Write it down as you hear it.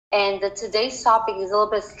And today's topic is a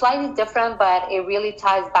little bit slightly different, but it really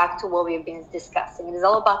ties back to what we've been discussing. It is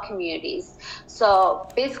all about communities. So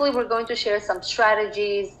basically, we're going to share some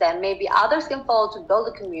strategies that maybe others can follow to build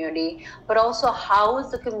a community, but also how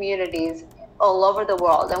is the communities all over the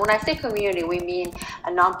world. And when I say community, we mean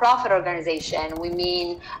a nonprofit organization. We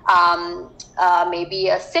mean maybe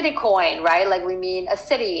a city coin, right? Like we mean a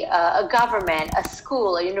city, a government, a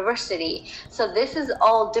school, a university. So this is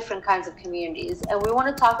all different kinds of communities. And we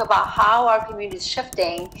want to talk about how our community is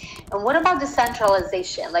shifting. And what about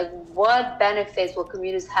decentralization? Like what benefits will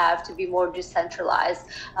communities have to be more decentralized,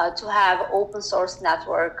 to have open source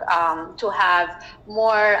network, to have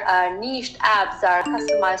more niched apps that are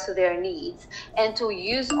customized to their needs, and to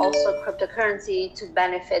use also cryptocurrency to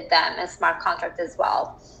benefit them and smart contract as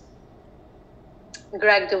well.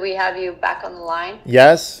 Greg, do we have you back on the line?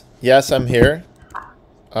 Yes, I'm here.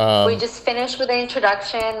 We just finished with the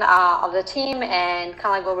introduction of the team and kind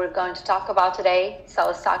of like what we're going to talk about today. So I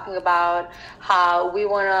was talking about how we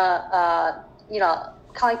want to,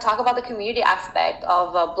 kind of talk about the community aspect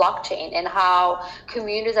of blockchain and how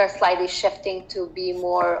communities are slightly shifting to be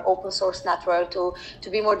more open source network, to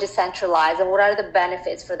be more decentralized, and what are the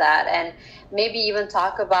benefits for that, and maybe even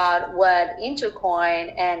talk about what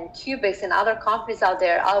Intercoin and Qbix and other companies out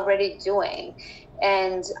there are already doing,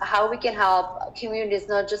 and how we can help communities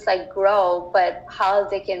not just like grow, but how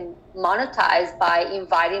they can monetize by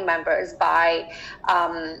inviting members, by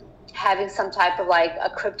having some type of like a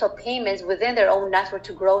crypto payments within their own network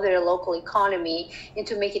to grow their local economy and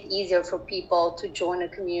to make it easier for people to join a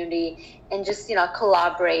community and just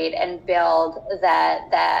collaborate and build that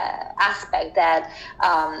aspect, that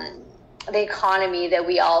the economy that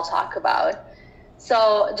we all talk about.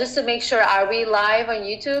 So just to make sure, are we live on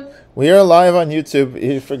YouTube? We are live on YouTube.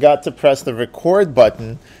 You forgot to press the record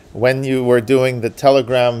button when you were doing the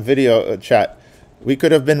Telegram video chat. We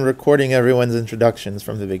could have been recording everyone's introductions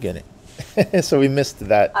from the beginning. So we missed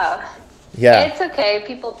that. Oh, yeah. It's okay.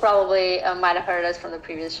 People probably might have heard us from the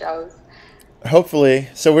previous shows. Hopefully.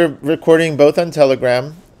 So we're recording both on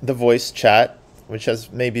Telegram, the voice chat, which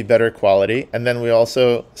has maybe better quality. And then we're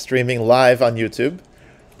also streaming live on YouTube.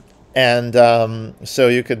 And so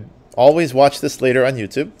you could always watch this later on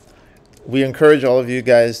YouTube. We encourage all of you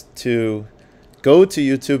guys to go to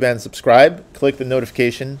YouTube and subscribe. Click the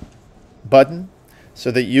notification button so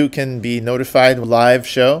that you can be notified of a live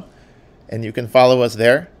show, and you can follow us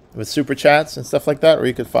there with super chats and stuff like that, or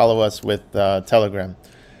you could follow us with Telegram.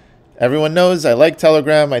 Everyone knows I like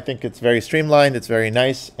Telegram. I think it's very streamlined, it's very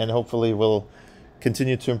nice, and hopefully will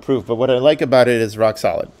continue to improve. But what I like about it is rock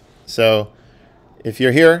solid. So if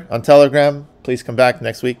you're here on Telegram, please come back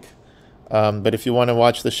next week. But if you want to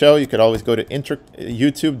watch the show, you could always go to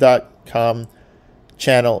youtube.com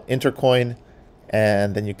channel Intercoin,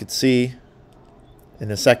 and then you could see in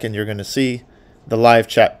a second, you're going to see the live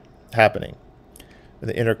chat happening with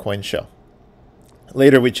the Intercoin show.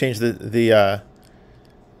 Later, we changed we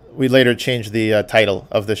later changed the title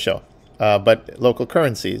of the show, but local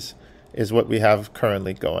currencies is what we have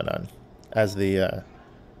currently going on as the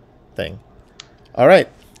thing. All right.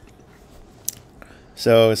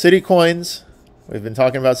 So city coins, we've been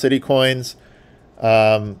talking about city coins.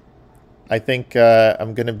 I think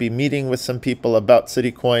I'm going to be meeting with some people about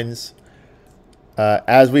city coins.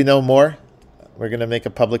 As we know more, we're going to make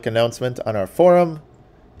a public announcement on our forum,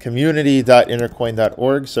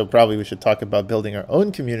 community.intercoin.org. So probably we should talk about building our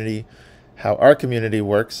own community, how our community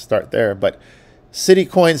works, start there. But City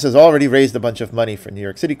Coins has already raised a bunch of money for New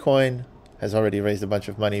York City Coin, has already raised a bunch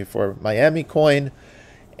of money for Miami Coin.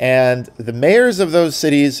 And the mayors of those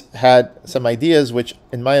cities had some ideas, which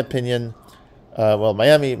in my opinion,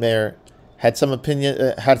 Miami mayor had some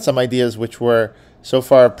ideas which were so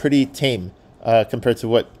far pretty tame compared to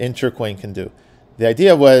what Intercoin can do. The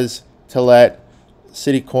idea was to let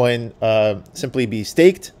Citycoin simply be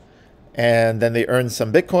staked, and then they earn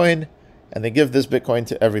some Bitcoin, and they give this Bitcoin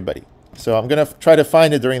to everybody. So I'm going to try to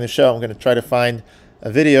find it during the show. I'm going to try to find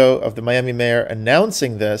a video of the Miami mayor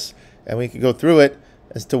announcing this, and we could go through it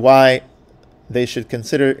as to why they should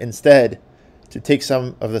consider instead to take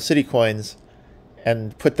some of the city coins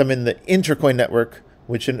and put them in the Intercoin network,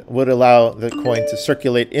 which would allow the coin to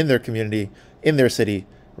circulate in their community, in their city,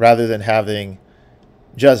 rather than having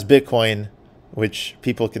just Bitcoin, which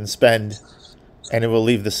people can spend, and it will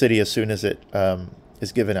leave the city as soon as it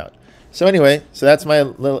is given out. So anyway, so that's my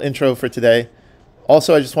little intro for today.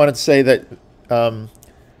 Also, I just wanted to say that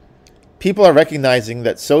people are recognizing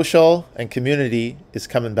that social and community is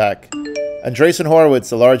coming back. Andreessen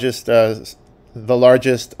Horowitz, the largest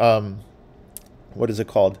what is it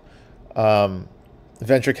called?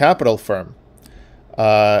 Venture capital firm,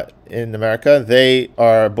 in America, they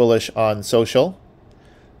are bullish on social.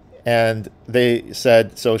 And they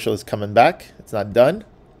said social is coming back. It's not done.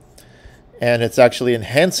 And it's actually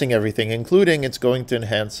enhancing everything, including it's going to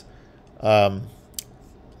enhance the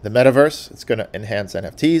metaverse. It's going to enhance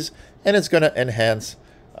NFTs. And it's going to enhance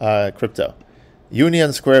crypto.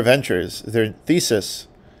 Union Square Ventures, their thesis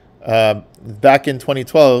back in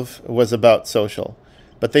 2012 was about social.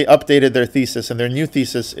 But they updated their thesis, and their new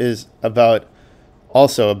thesis is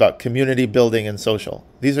also about community building and social.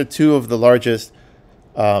 These are two of the largest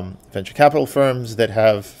venture capital firms that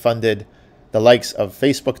have funded the likes of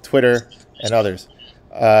Facebook, Twitter, and others.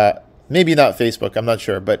 Maybe not Facebook, I'm not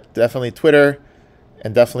sure, but definitely Twitter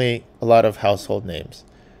and definitely a lot of household names.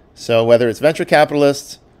 So whether it's venture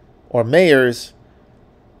capitalists or mayors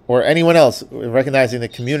or anyone else, recognizing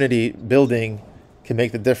that community building can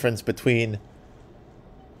make the difference between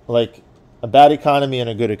like a bad economy and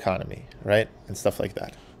a good economy, right? And stuff like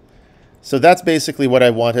that. So that's basically what I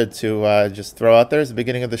wanted to just throw out there at the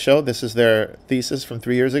beginning of the show. This is their thesis from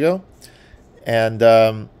 3 years ago. And,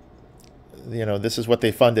 you know, this is what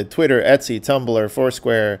they funded: Twitter, Etsy, Tumblr,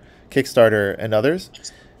 Foursquare, Kickstarter, and others.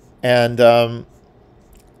 And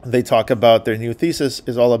they talk about their new thesis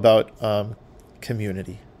is all about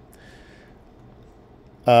community.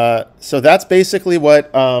 So that's basically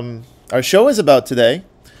what our show is about today.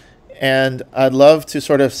 And I'd love to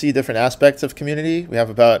sort of see different aspects of community. We have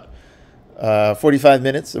about 45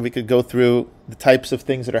 minutes, so we could go through the types of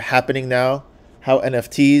things that are happening now, how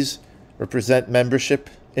NFTs represent membership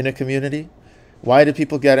in a community, why do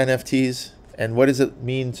people get NFTs, and what does it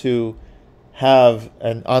mean to have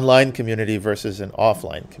an online community versus an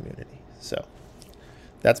offline community. So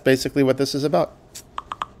that's basically what this is about.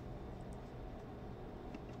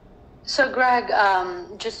 So Greg,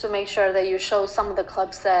 just to make sure that you show some of the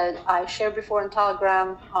clubs that I shared before in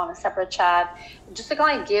Telegram on a separate chat, just to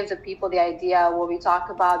kind of give the people the idea where we talk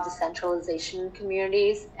about decentralization in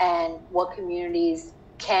communities and what communities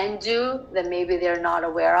can do that maybe they're not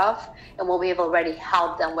aware of and what we have already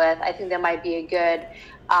helped them with. I think that might be a good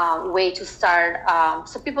way to start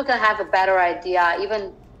so people can have a better idea,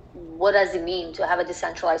 even what does it mean to have a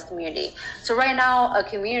decentralized community. So right now, a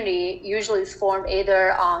community usually is formed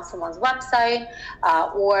either on someone's website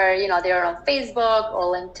or, you know, they're on Facebook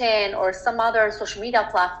or LinkedIn or some other social media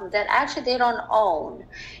platform that actually they don't own.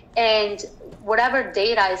 And whatever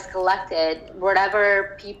data is collected,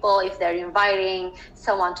 whatever people, if they're inviting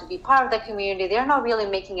someone to be part of the community, they're not really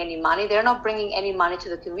making any money. They're not bringing any money to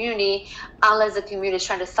the community unless the community is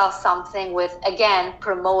trying to sell something with, again,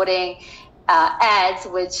 promoting ads,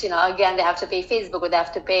 which, you know, again, they have to pay Facebook or they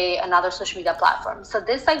have to pay another social media platform. So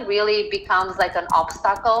this like really becomes like an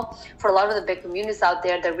obstacle for a lot of the big communities out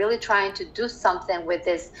there. They're really trying to do something with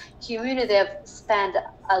this community they've spent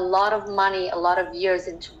a lot of money, a lot of years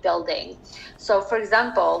into building. So for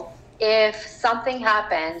example, if something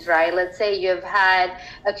happens, right, let's say you've had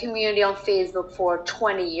a community on Facebook for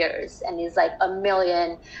 20 years and it's like 1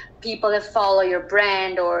 million people that follow your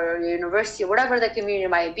brand or your university, whatever the community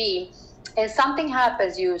might be, and something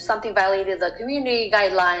happens, something violated the community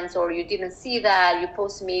guidelines, or you didn't see that, you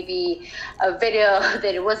post maybe a video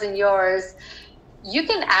that it wasn't yours, you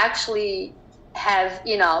can actually have,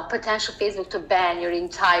 you know, potential Facebook to ban your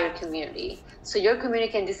entire community. So your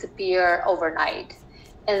community can disappear overnight.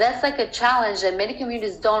 And that's like a challenge that many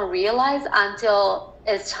communities don't realize until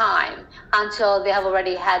it's time, until they have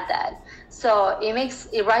already had that. So it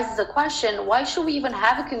raises a question, why should we even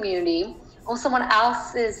have a community on someone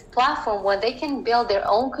else's platform when they can build their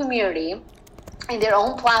own community in their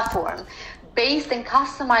own platform based and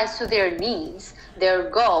customized to their needs, their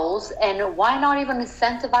goals, and why not even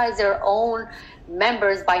incentivize their own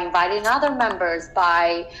members by inviting other members,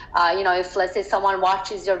 by, you know, if let's say someone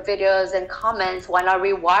watches your videos and comments, why not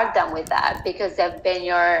reward them with that? Because they've been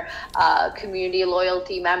your community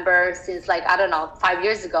loyalty member since like, I don't know, 5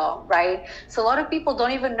 years ago, right? So a lot of people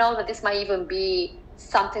don't even know that this might even be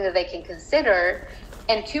something that they can consider.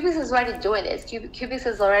 And Qbix is already doing this. Qbix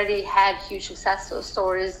has already had huge success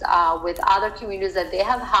stories with other communities that they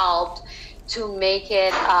have helped to make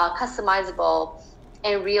it customizable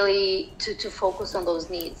and really to focus on those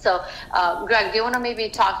needs. So Greg, do you want to maybe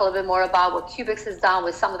talk a little bit more about what Qbix has done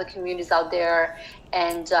with some of the communities out there,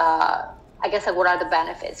 and I guess like what are the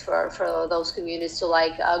benefits for those communities to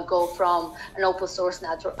like go from an open source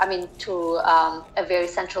network, to a very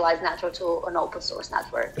centralized network to an open source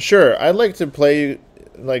network? Sure. I'd like to play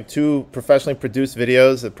like 2 professionally produced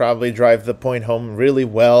videos that probably drive the point home really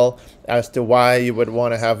well as to why you would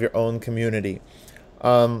want to have your own community.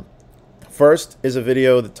 First is a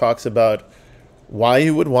video that talks about why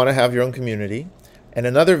you would want to have your own community. And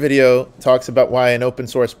another video talks about why an open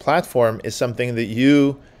source platform is something that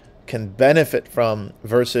you can benefit from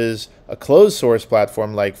versus a closed source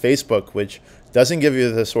platform like Facebook, which doesn't give you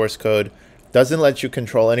the source code, doesn't let you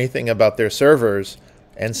control anything about their servers,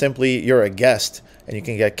 and simply you're a guest and you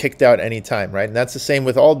can get kicked out anytime, right? And that's the same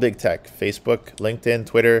with all big tech, Facebook, LinkedIn,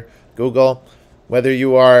 Twitter, Google, whether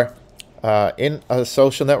you are in a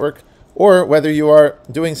social network or whether you are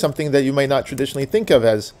doing something that you might not traditionally think of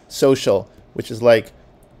as social, which is like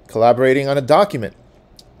collaborating on a document.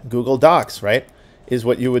 Google Docs, right, is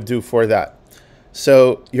what you would do for that.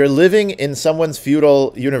 So you're living in someone's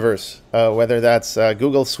feudal universe, whether that's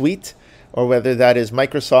Google Suite or whether that is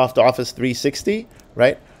Microsoft Office 360,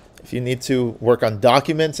 right? If you need to work on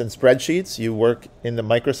documents and spreadsheets, you work in the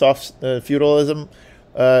Microsoft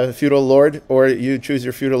feudal lord, or you choose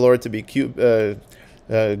your feudal lord to be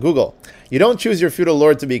Google. You don't choose your feudal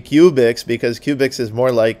lord to be Qbix because Qbix is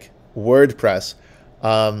more like WordPress,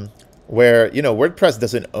 where, WordPress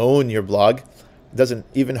doesn't own your blog, doesn't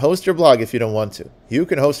even host your blog if you don't want to. You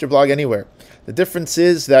can host your blog anywhere. The difference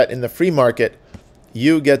is that in the free market,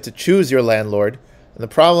 you get to choose your landlord. And the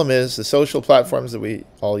problem is the social platforms that we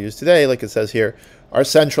all use today, like it says here, are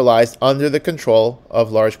centralized under the control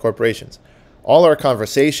of large corporations. All our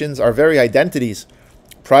conversations, our very identities,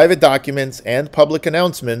 private documents, and public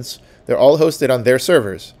announcements, they're all hosted on their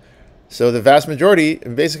servers. So the vast majority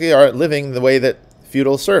basically are living the way that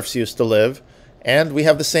feudal serfs used to live, and we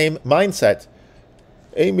have the same mindset.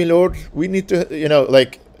 Hey, my lord, we need to,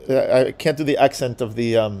 I can't do the accent of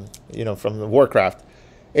the, from the Warcraft.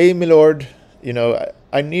 Hey, my lord,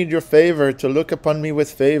 I need your favor to look upon me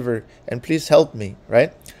with favor, and please help me,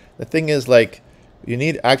 right? The thing is, you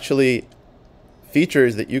need actually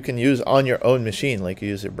features that you can use on your own machine, like you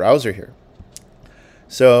use your browser here.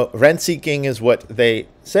 So rent seeking is what they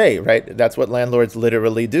say, right? That's what landlords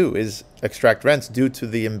literally do, is extract rents due to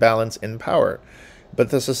the imbalance in power. But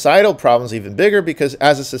the societal problem is even bigger because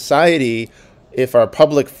as a society, if our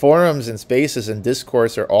public forums and spaces and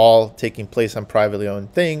discourse are all taking place on privately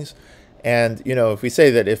owned things, and if we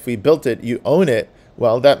say that if we built it, you own it,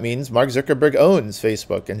 well, that means Mark Zuckerberg owns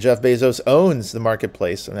Facebook and Jeff Bezos owns the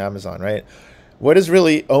marketplace on Amazon, right? What is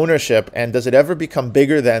really ownership, and does it ever become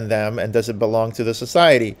bigger than them, and does it belong to the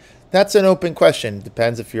society? That's an open question.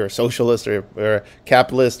 Depends if you're a socialist or a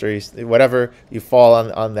capitalist or whatever you fall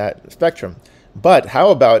on that spectrum. But how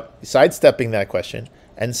about sidestepping that question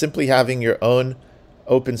and simply having your own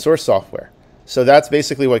open source software? So that's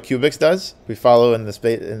basically what Qbix does. We follow in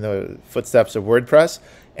the footsteps of WordPress,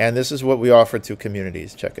 and this is what we offer to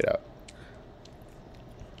communities. Check it out.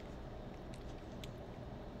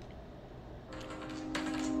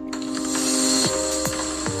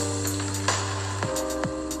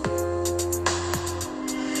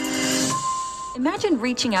 Imagine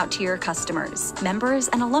reaching out to your customers, members,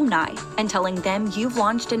 and alumni and telling them you've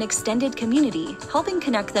launched an extended community, helping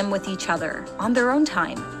connect them with each other on their own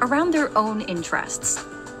time, around their own interests.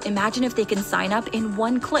 Imagine if they can sign up in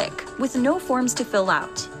one click with no forms to fill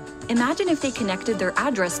out. Imagine if they connected their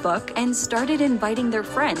address book and started inviting their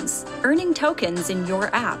friends, earning tokens in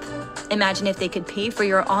your app. Imagine if they could pay for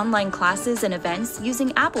your online classes and events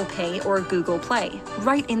using Apple Pay or Google Play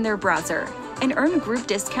right in their browser, and earn group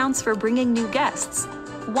discounts for bringing new guests.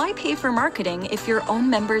 Why pay for marketing if your own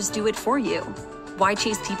members do it for you? Why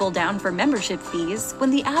chase people down for membership fees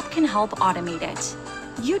when the app can help automate it?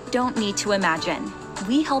 You don't need to imagine.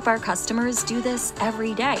 We help our customers do this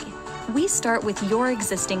every day. We start with your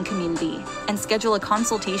existing community and schedule a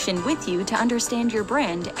consultation with you to understand your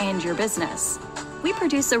brand and your business. We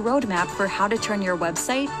produce a roadmap for how to turn your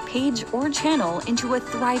website, page, or channel into a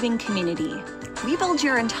thriving community. We build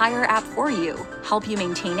your entire app for you, help you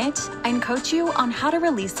maintain it, and coach you on how to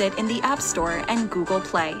release it in the App Store and Google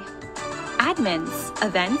Play. Admins,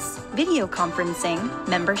 events, video conferencing,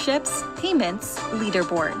 memberships, payments,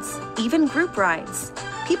 leaderboards, even group rides.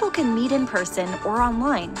 People can meet in person or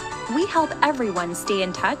online. We help everyone stay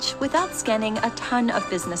in touch without scanning a ton of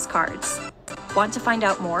business cards. Want to find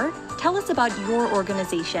out more? Tell us about your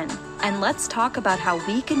organization, and let's talk about how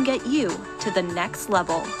we can get you to the next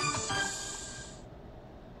level.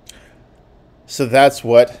 So that's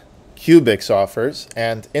what Qbix offers,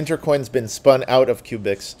 and Intercoin's been spun out of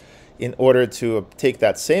Qbix in order to take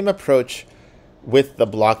that same approach with the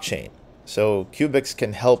blockchain. So Qbix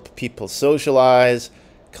can help people socialize,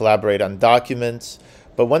 collaborate on documents,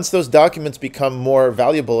 but once those documents become more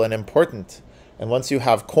valuable and important, and once you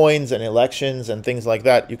have coins and elections and things like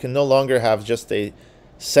that, you can no longer have just a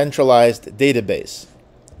centralized database.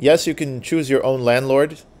 Yes, you can choose your own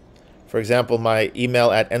landlord. For example, my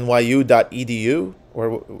email at nyu.edu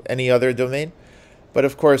or any other domain. But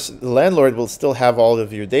of course, the landlord will still have all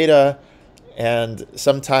of your data, and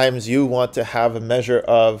sometimes you want to have a measure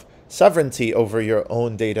of sovereignty over your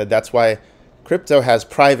own data. That's why crypto has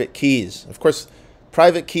private keys. Of course,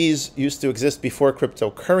 private keys used to exist before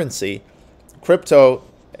cryptocurrency. Crypto,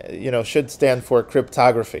 should stand for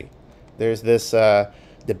cryptography. There's this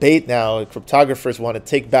debate now. Cryptographers want to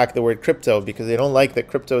take back the word crypto because they don't like that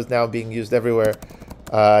crypto is now being used everywhere.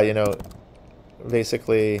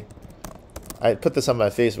 Basically, I put this on my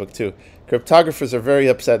Facebook too. Cryptographers are very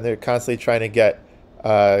upset, and they're constantly trying to get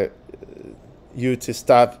you to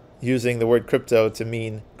stop using the word crypto to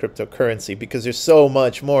mean cryptocurrency, because there's so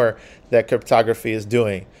much more that cryptography is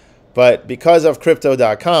doing. But because of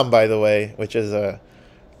crypto.com, by the way, which is a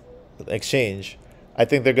exchange, I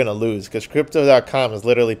think they're going to lose, because crypto.com is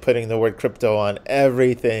literally putting the word crypto on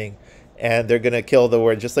everything, and they're going to kill the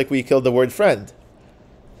word, just like we killed the word friend.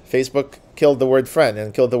 Facebook killed the word friend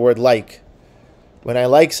and killed the word like. When I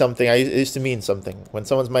like something, it used to mean something. When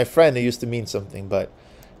someone's my friend, it used to mean something, but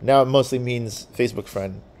now it mostly means Facebook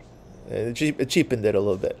friend. It cheapened it a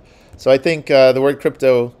little bit. So I think the word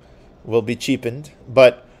crypto will be cheapened.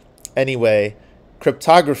 But anyway,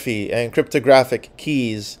 cryptography and cryptographic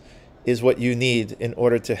keys is what you need in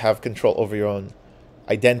order to have control over your own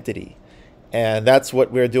identity. And that's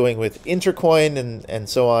what we're doing with Intercoin and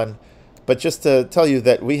so on. But just to tell you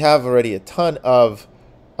that we have already a ton of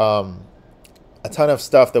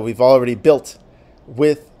stuff that we've already built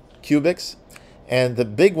with Qbix. And the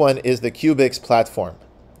big one is the Qbix Platform.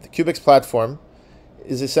 The Qbix Platform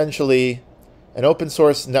is essentially an open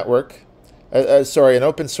source network, an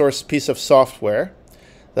open source piece of software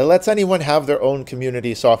that lets anyone have their own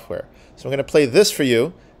community software. So I'm going to play this for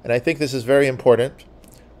you, and I think this is very important.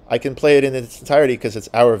 I can play it in its entirety because it's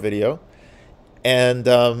our video.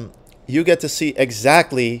 And you get to see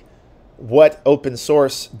exactly what open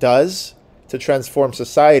source does to transform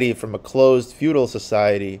society from a closed feudal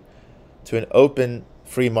society to an open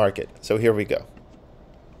free market. So here we go.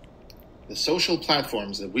 The social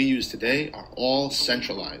platforms that we use today are all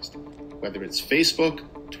centralized. Whether it's Facebook,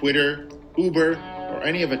 Twitter, Uber, or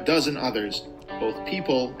any of a dozen others, both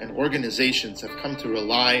people and organizations have come to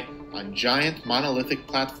rely on giant monolithic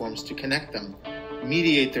platforms to connect them,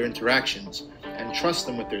 mediate their interactions, and trust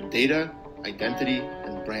them with their data, identity,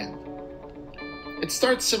 and brand. It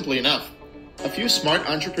starts simply enough. A few smart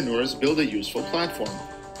entrepreneurs build a useful platform.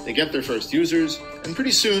 They get their first users, and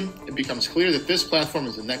pretty soon it becomes clear that this platform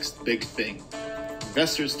is the next big thing.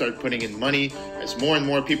 Investors start putting in money as more and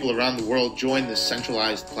more people around the world join this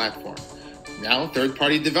centralized platform. Now,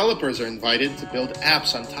 third-party developers are invited to build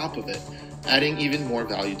apps on top of it, adding even more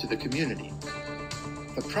value to the community.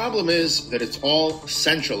 The problem is that it's all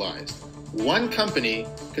centralized. One company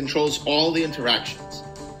controls all the interactions.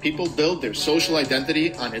 People build their social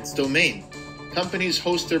identity on its domain. Companies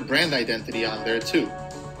host their brand identity on there too.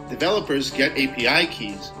 Developers get API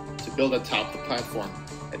keys to build atop the platform.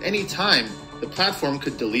 At any time, the platform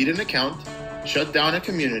could delete an account, shut down a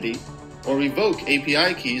community, or revoke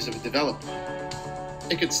API keys of a developer.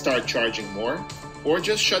 It could start charging more, or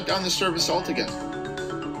just shut down the service altogether.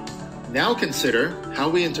 Now consider how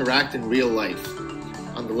we interact in real life.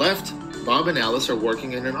 On the left, Bob and Alice are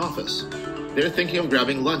working in an office. They're thinking of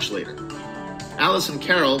grabbing lunch later. Alice and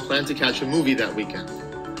Carol plan to catch a movie that weekend.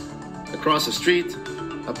 Across the street,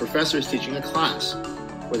 a professor is teaching a class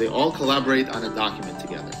where they all collaborate on a document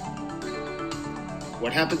together.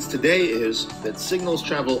 What happens today is that signals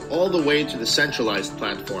travel all the way to the centralized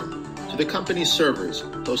platform, to the company's servers,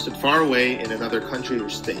 hosted far away in another country or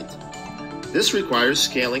state. This requires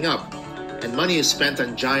scaling up, and money is spent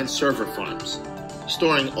on giant server farms.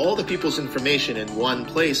 Storing all the people's information in one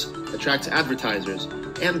place attracts advertisers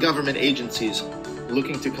and government agencies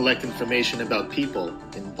looking to collect information about people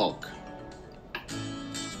in bulk.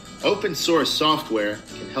 Open source software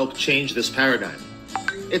can help change this paradigm.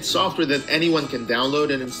 It's software that anyone can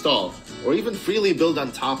download and install, or even freely build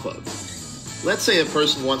on top of. Let's say a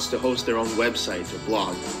person wants to host their own website or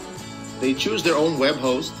blog. They choose their own web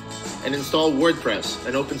host and install WordPress,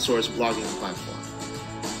 an open source blogging platform.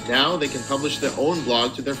 Now they can publish their own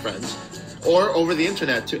blog to their friends, or over the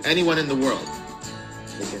internet to anyone in the world.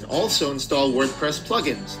 They can also install WordPress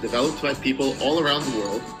plugins developed by people all around the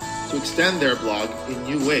world to extend their blog in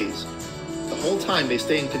new ways. The whole time they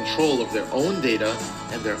stay in control of their own data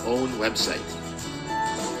and their own website.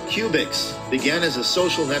 Qbix began as a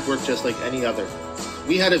social network just like any other.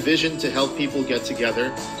 We had a vision to help people get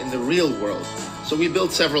together in the real world, so we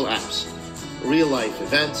built several apps. Real-life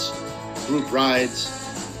events, group rides,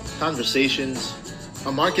 conversations,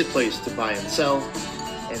 a marketplace to buy and sell,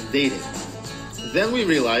 and dating. Then we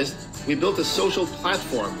realized we built a social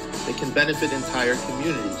platform that can benefit entire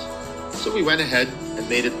communities. So we went ahead and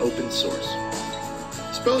made it open source.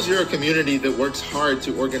 Suppose you're a community that works hard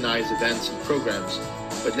to organize events and programs,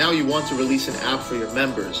 but now you want to release an app for your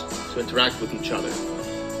members to interact with each other.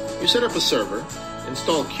 You set up a server,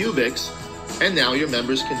 install Qbix, and now your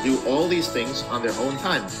members can do all these things on their own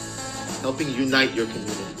time, helping unite your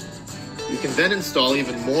community. You can then install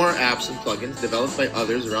even more apps and plugins developed by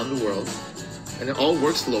others around the world, and it all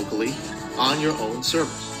works locally on your own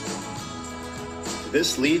servers.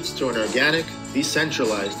 This leads to an organic,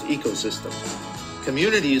 decentralized ecosystem.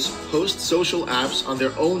 Communities host social apps on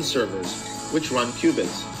their own servers, which run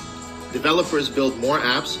Qbix. Developers build more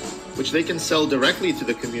apps, which they can sell directly to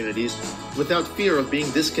the communities without fear of being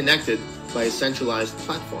disconnected by a centralized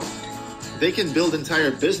platform. They can build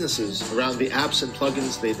entire businesses around the apps and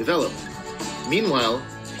plugins they develop. Meanwhile,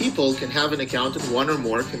 people can have an account in one or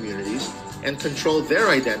more communities and control their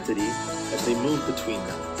identity as they move between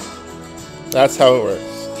them. That's how it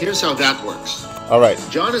works. Here's how that works. All right.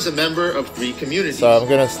 John is a member of 3 communities. So I'm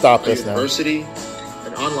going to stop this now. A university,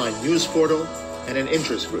 an online news portal, and an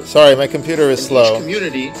interest group. Sorry, my computer is slow. In each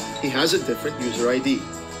community, he has a different user ID.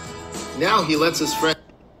 Now he lets his friends...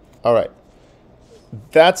 All right.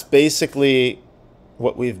 That's basically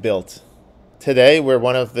what we've built. Today, we're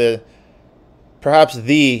one of the, perhaps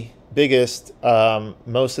the biggest,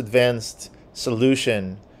 most advanced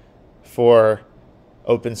solution for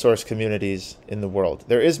open source communities in the world.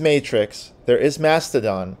 There is Matrix, there is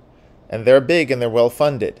Mastodon, and they're big and they're well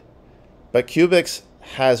funded. But Qbix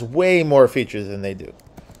has way more features than they do.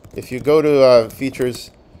 If you go to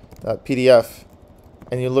features.pdf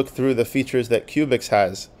and you look through the features that Qbix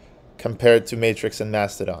has compared to Matrix and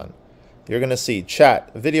Mastodon, you're going to see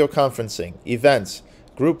chat, video conferencing, events,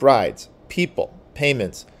 group rides, people,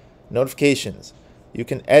 payments, notifications. You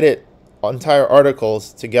can edit entire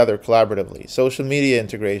articles together collaboratively, social media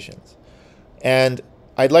integrations. And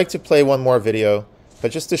I'd like to play one more video,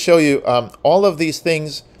 but just to show you, all of these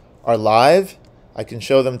things are live. I can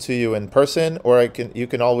show them to you in person, or you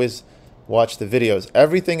can always watch the videos.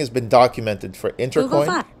 Everything has been documented for Intercoin.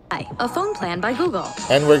 Google Fi, a phone plan by Google.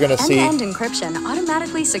 And we're going to see... End-to-end encryption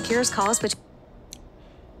automatically secures calls between...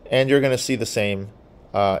 And you're going to see the same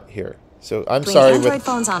here. So I'm sorry Android with...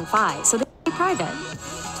 phones on Fi, so they're private.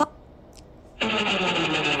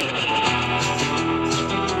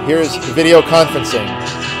 Here's video conferencing.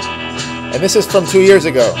 And this is from 2 years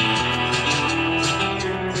ago.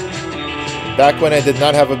 Back when I did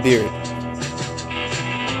not have a beard.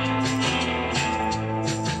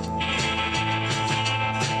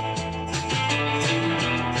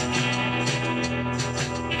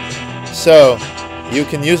 So, you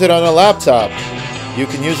can use it on a laptop. You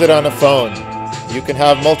can use it on a phone. You can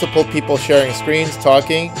have multiple people sharing screens,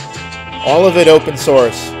 talking. All of it open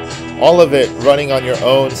source. All of it running on your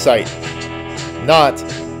own site. Not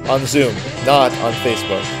on Zoom. Not on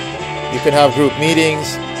Facebook. You can have group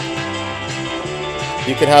meetings.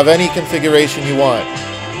 You can have any configuration you want.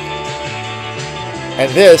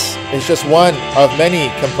 And this is just one of many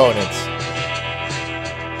components.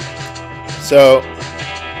 So,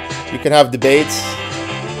 you can have debates.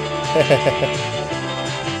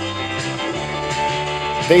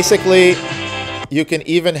 Basically, you can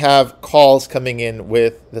even have calls coming in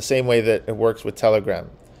with the same way that it works with Telegram.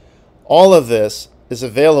 All of this is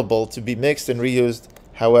available to be mixed and reused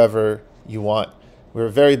however you want. We're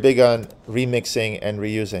very big on remixing and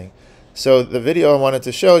reusing. So the video I wanted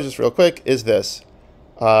to show just real quick is this.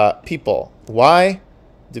 People. Why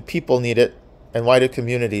do people need it, and why do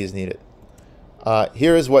communities need it?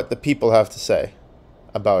 Here is what the people have to say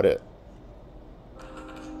about it.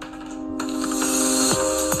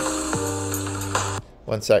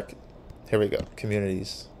 One sec. Here we go.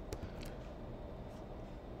 Communities.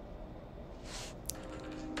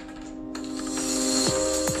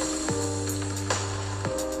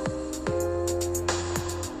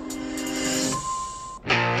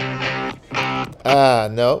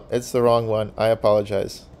 No, it's the wrong one. I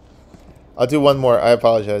apologize. I'll do one more. I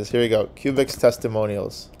apologize. Here we go. Qbix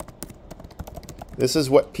testimonials. This is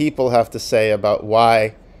what people have to say about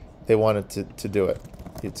why they wanted to do it.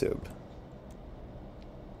 YouTube.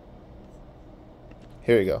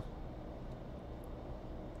 Here you go.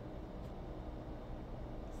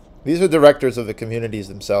 These are directors of the communities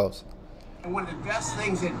themselves. And one of the best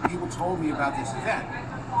things that people told me about this event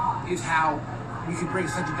is how we could bring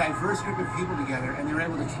such a diverse group of people together, and they're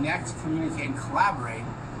able to connect, communicate, and collaborate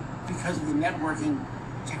because of the networking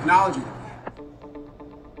technology that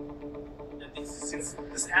we have. Since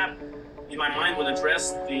this app, in my mind, would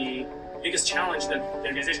address the biggest challenge that the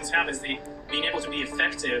organizations have is being able to be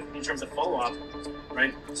effective in terms of follow-up,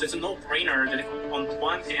 right? So it's a no-brainer that if on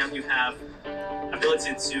one hand you have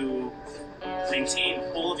ability to maintain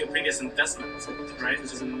all of your previous investments, right,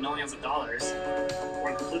 which is in millions of dollars,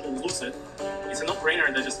 or completely lose it, it's a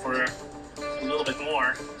no-brainer that just for a little bit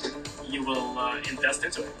more, you will invest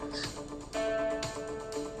into it.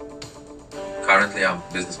 Currently, our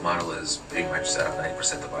business model is pretty much set up.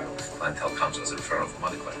 90% of our clientele comes as a referral from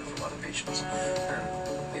other clients, from other patients, and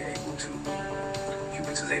they're able to.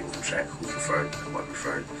 Qbix is able to track who referred and what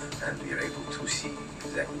referred, and we are able to see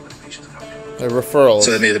exactly what the patients are coming from. The referrals.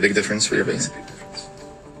 So that made a big difference for your base.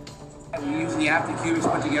 We use the app that Qbix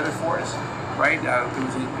put together for us, right? It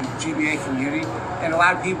was a GBA community, and a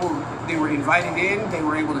lot of people, they were invited in, they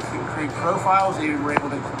were able to create profiles, they were able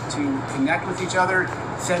to connect with each other,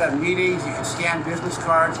 set up meetings, you could scan business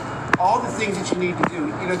cards, all the things that you need to do.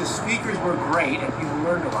 You know, the speakers were great and people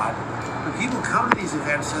learned a lot, but people come to these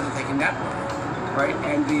events so that they can network, right?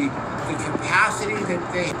 And the capacity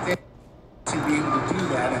that they to be able to do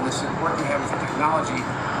that and the support they have with the technology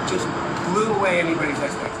just blew away anybody's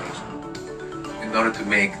expectation. In order to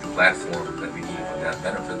make the platform that we needed for that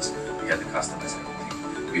benefits, we had to customize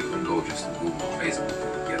everything. We couldn't go just to Google or Facebook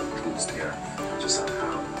and get the tools there, just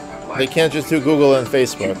somehow apply. They can't just do Google and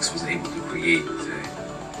Facebook. Qbix was able to create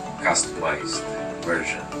a customized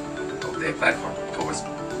version of their platform towards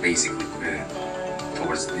basically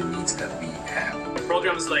towards the needs that we have.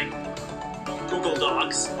 Programs like Google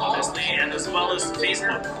Docs, obviously, and as well as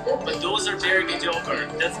Facebook, but those are very mediocre.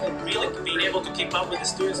 That's really being able to keep up with the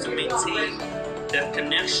students to maintain that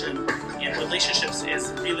connection and relationships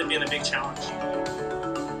has really been a big challenge.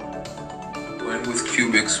 When with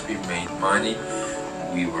Qbix we made money,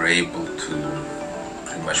 we were able to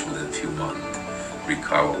pretty much within a few months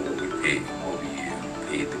recover what we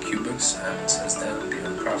paid the Qbix, and since then we're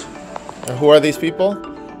in profit. And who are these people?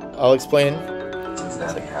 I'll explain. Since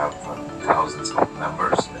then we have thousands of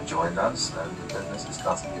members that joined us, and the business is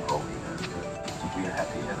constantly growing, and we're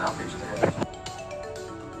happy and our patients are happy.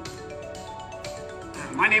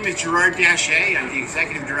 My name is Gerard Daché. I'm the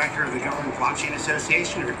Executive Director of the Government Blockchain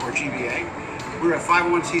Association, or GBA. We're a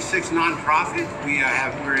 501c6 nonprofit.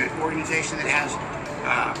 We're an organization that has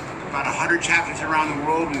about 100 chapters around the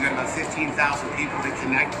world. We've got about 15,000 people that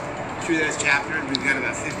connect through those chapters. We've got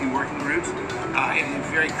about 50 working groups. It is a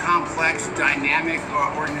very complex, dynamic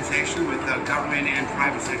organization with government and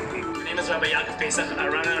private sector people. My name is Rabbi Yaakov Pesach. I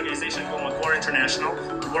run an organization called Makor International.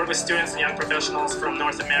 We work with students and young professionals from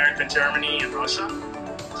North America, Germany, and Russia.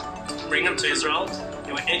 Bring them to Israel,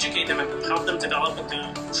 and we educate them and help them develop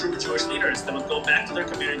into true Jewish leaders that will go back to their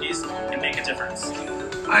communities and make a difference.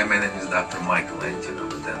 Hi, my name is Dr. Michael Antin. I'm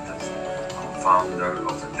a dentist. I'm founder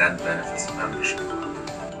of the Dent Benefits Membership Club.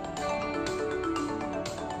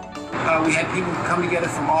 We had people come together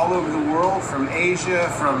from all over the world, from Asia,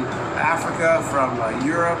 from Africa, from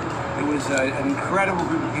Europe. It was an incredible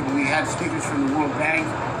group of people. We had speakers from the World Bank,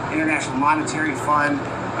 International Monetary Fund,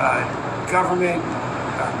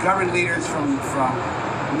 government leaders from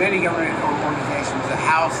many government organizations, the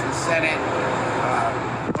House, the Senate,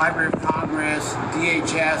 Library of Congress,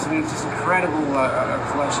 DHS. I mean, it's just an incredible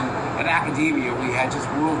collection. And academia, we had just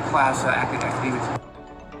world-class academics.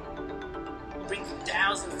 Bring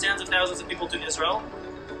tens of thousands of people to Israel,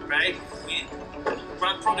 right? We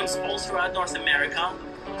run programs all throughout North America,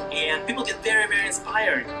 and people get very, very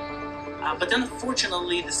inspired. But then,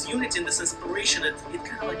 unfortunately, this unity and this inspiration, it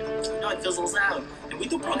kind of like, it fizzles out. And we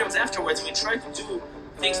do programs afterwards. We try to do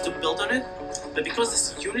things to build on it, but because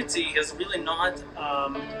this unity has really not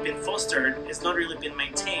been fostered, it's not really been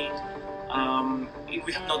maintained,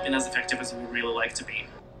 we have not been as effective as we really like to be.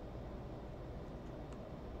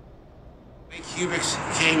 Qbix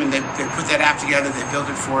came and they put that app together, they built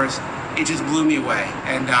it for us. It just blew me away.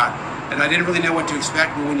 And I didn't really know what to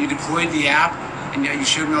expect, but when you deployed the app and you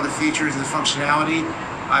showed me all the features and the functionality,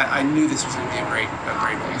 I knew this was going to be a great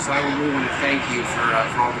one. So I really want to thank you for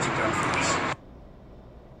all that you've done for us.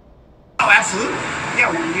 Oh, absolutely.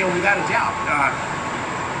 Yeah, without a doubt.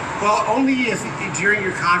 Well, only if during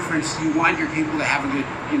your conference you want your people to have a good,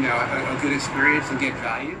 a good experience and get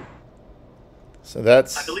value. So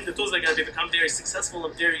that's. I believe the tools that are going to become very successful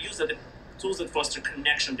if they're used are the tools that foster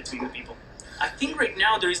connection between the people. I think right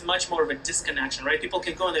now there is much more of a disconnection, right? People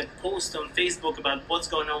can go and post on Facebook about what's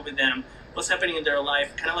going on with them, what's happening in their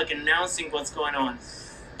life, kind of like announcing what's going on.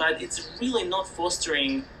 But it's really not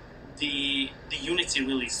fostering the unity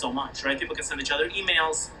really so much, right? People can send each other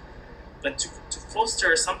emails, but to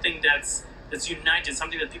foster something that's united,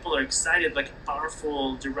 something that people are excited, like a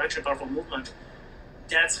powerful direction, powerful movement,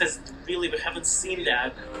 we haven't seen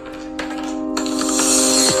that.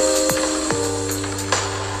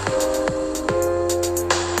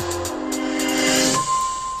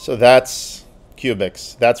 So that's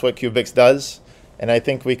Qbix. That's what Qbix does. And I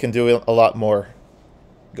think we can do a lot more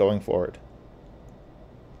going forward.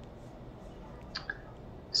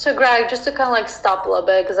 So Greg, just to kind of like stop a little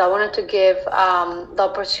bit, because I wanted to give the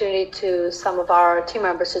opportunity to some of our team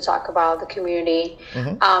members to talk about the community.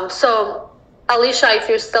 So Alicia, if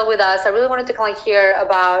you're still with us, I really wanted to kind of hear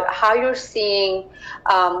about how you're seeing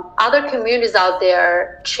other communities out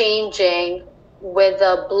there changing with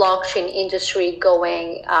the blockchain industry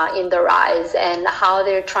going in the rise, and how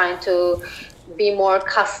they're trying to be more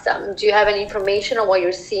custom. Do you have any information on what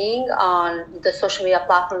you're seeing on the social media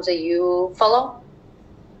platforms that you follow?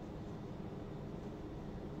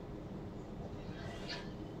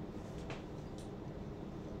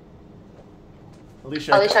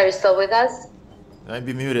 Alicia, are you still with us? I'd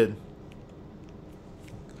be muted.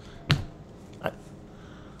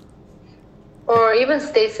 Or even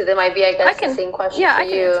Stacy, there might be, I guess, the same question for you. Yeah, I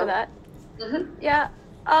can answer that. Mm-hmm. Yeah.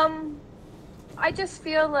 I just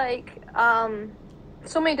feel like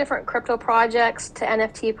so many different crypto projects to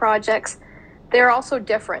NFT projects, they're also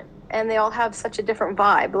different, and they all have such a different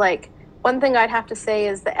vibe. Like, one thing I'd have to say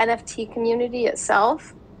is the NFT community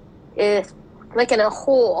itself is, like in a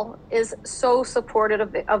whole, is so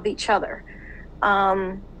supportive of each other.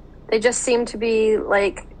 They just seem to be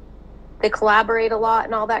like, they collaborate a lot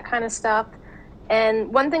and all that kind of stuff.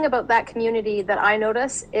 And one thing about that community that I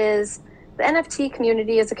notice is the NFT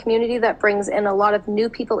community is a community that brings in a lot of new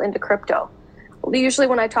people into crypto. Usually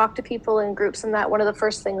when I talk to people in groups and that, one of the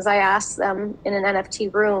first things I ask them in an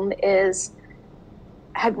NFT room is,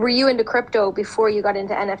 were you into crypto before you got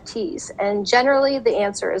into NFTs? And generally the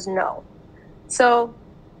answer is no. So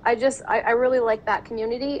I really like that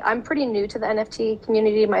community. I'm pretty new to the NFT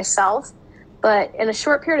community myself, but in a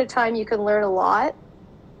short period of time, you can learn a lot.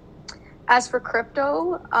 As for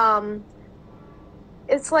crypto,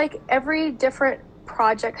 it's like every different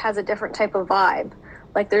project has a different type of vibe.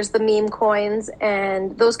 Like there's the meme coins,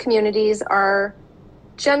 and those communities are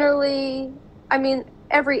generally, I mean,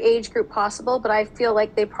 every age group possible, but I feel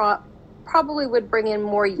like they probably would bring in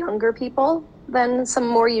more younger people than some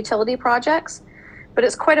more utility projects. But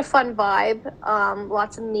it's quite a fun vibe,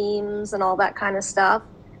 lots of memes and all that kind of stuff.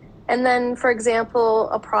 And then, for example,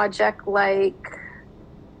 a project like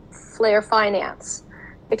Flare Finance.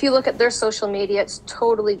 If you look at their social media, it's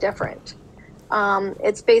totally different.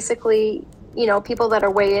 It's basically, you know, people that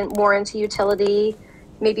are more into utility,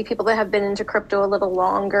 maybe people that have been into crypto a little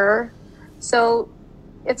longer. So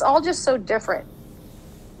it's all just so different.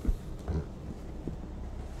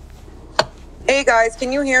 Hey guys,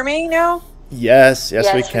 can you hear me now? Yes,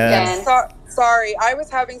 we can. Sorry, I was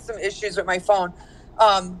having some issues with my phone.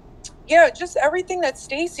 Yeah, just everything that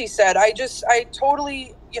Stacy said, I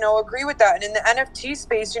totally, agree with that. And in the NFT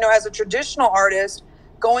space, as a traditional artist,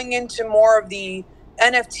 going into more of the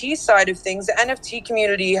NFT side of things, the NFT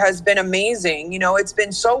community has been amazing. It's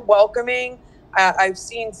been so welcoming. I've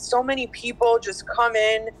seen so many people just come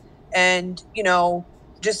in and,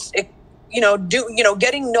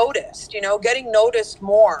 getting noticed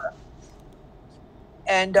more.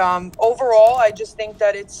 And overall, I just think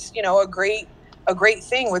that it's, a great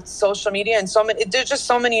thing with social media, and there's just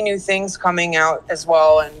so many new things coming out as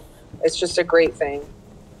well, and it's just a great thing.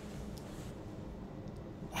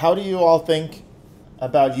 How do you all think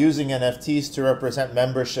about using NFTs to represent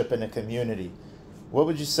membership in a community? What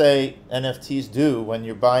would you say NFTs do when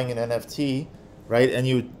you're buying an NFT, right? And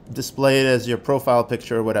you display it as your profile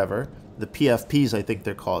picture or whatever. The PFPs, I think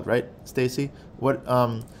they're called, right, Stacy?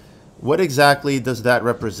 What exactly does that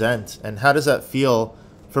represent, and how does that feel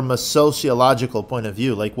from a sociological point of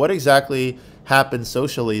view? Like, what exactly happens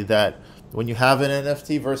socially that when you have an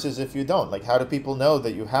NFT versus if you don't? Like, how do people know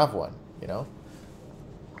that you have one,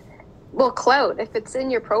 Well, clout. If it's in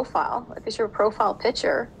your profile, if it's your profile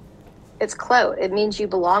picture, it's clout. It means you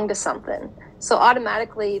belong to something. So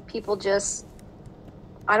automatically people just,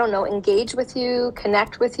 engage with you,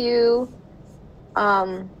 connect with you.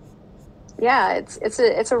 Yeah,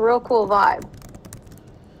 it's a real cool vibe.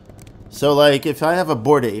 So, like, if I have a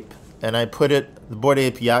Bored Ape and I put the Bored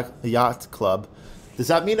Ape Yacht Club, does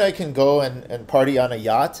that mean I can go and party on a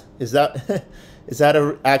yacht? Is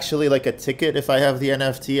that actually like a ticket? If I have the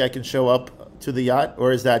NFT, I can show up to the yacht,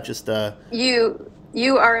 or is that just a...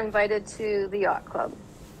 You are invited to the yacht club.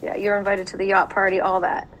 Yeah, you're invited to the yacht party, all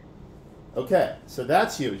that. Okay, so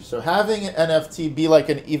that's huge. So having an NFT be like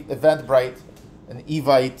an Eventbrite, an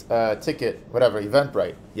Evite ticket, whatever,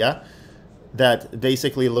 Eventbrite, yeah? That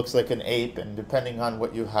basically looks like an ape, and depending on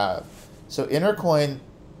what you have. So at Intercoin,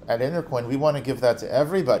 we want to give that to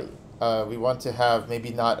everybody. We want to have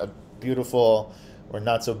maybe not a beautiful or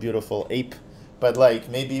not so beautiful ape but like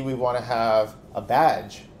maybe we want to have a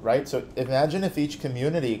badge, right? So imagine if each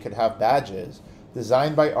community could have badges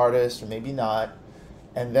designed by artists, or maybe not,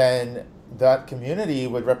 and then that community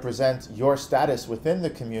would represent your status within the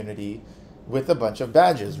community with a bunch of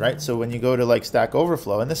badges, right? So when you go to like Stack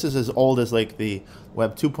Overflow, and this is as old as like the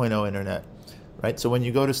Web 2.0 internet, right? So when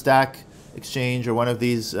you go to Stack Exchange or one of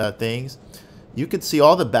these things, you could see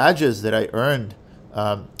all the badges that I earned.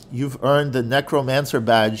 You've earned the Necromancer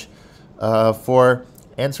badge for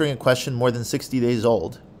answering a question more than 60 days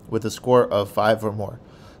old with a score of 5 or more.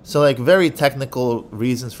 So like very technical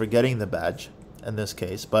reasons for getting the badge in this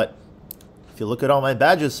case. But if you look at all my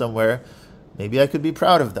badges somewhere, maybe I could be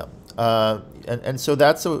proud of them. And so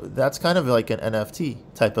that's kind of like an NFT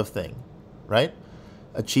type of thing, right?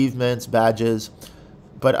 Achievements, badges.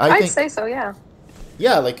 But I'd say so, yeah.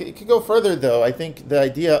 Yeah, like it could go further though. I think the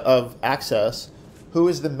idea of access, who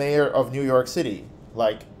is the mayor of New York City?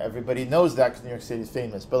 Like everybody knows that because New York City is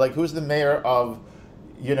famous, but like who's the mayor of,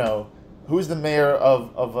 you know, who's the mayor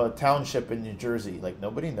of a township in New Jersey? Like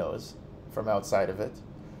nobody knows from outside of it.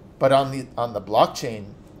 But on the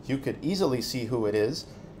blockchain, you could easily see who it is.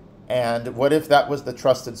 And what if that was the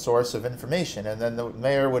trusted source of information? And then the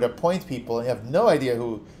mayor would appoint people, and you have no idea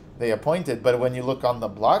who they appointed. But when you look on the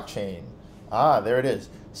blockchain, there it is.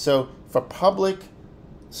 So for public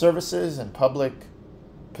services and public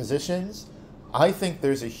positions, I think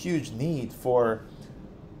there's a huge need for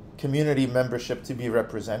community membership to be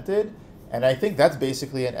represented. And I think that's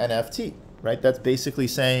basically an NFT, right? That's basically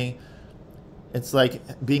saying it's like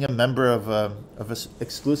being a member of an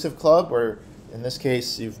exclusive club, or in this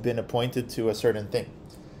case, you've been appointed to a certain thing.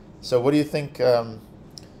 So what do you think? Can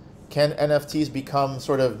NFTs become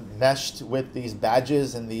sort of meshed with these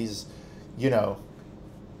badges and these, you know,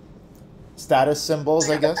 status symbols,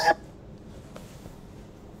 I guess?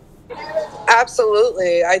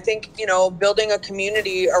 Absolutely. I think, you know, building a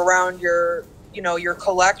community around your, you know, your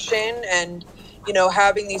collection and, you know,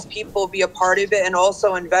 having these people be a part of it, and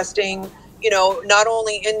also investing, you know, not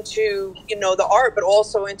only into, you know, the art, but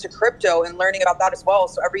also into crypto and learning about that as well.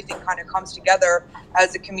 So everything kind of comes together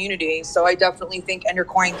as a community. So I definitely think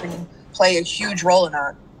Intercoin can play a huge role in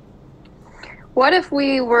that. What if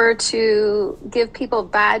we were to give people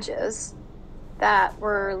badges that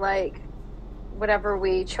were like whatever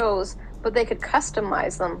we chose, but they could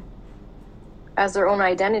customize them as their own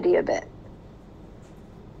identity a bit?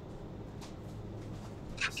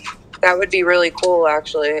 That would be really cool,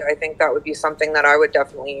 actually. I think that would be something that I would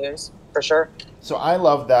definitely use, for sure. So I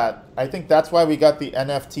love that. I think that's why we got the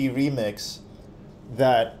NFT remix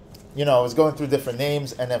that, you know, I was going through different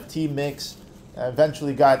names, NFT mix, I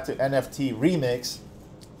eventually got to NFT remix.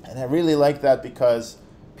 And I really like that because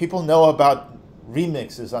people know about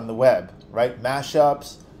remixes on the web, right?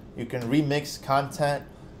 Mashups, you can remix content,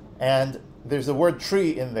 and there's the word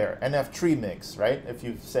tree in there, NF tree mix, right? If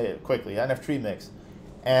you say it quickly, NF tree mix.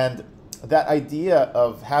 And that idea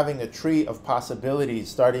of having a tree of possibilities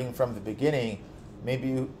starting from the beginning, maybe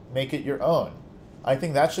you make it your own. I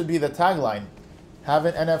think that should be the tagline. Have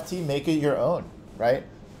an NFT, make it your own, right?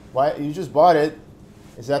 Why you just bought it,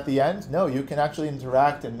 is that the end? No, you can actually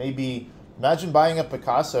interact and maybe imagine buying a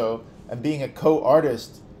Picasso and being a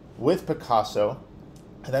co-artist with Picasso,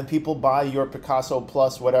 and then people buy your Picasso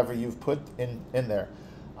plus whatever you've put in there.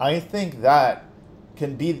 I think that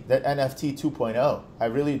can be the NFT 2.0. I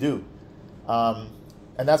really do.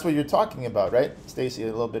 And that's what you're talking about, right, Stacey, a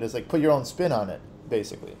little bit. Is like put your own spin on it,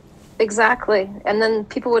 basically. Exactly. And then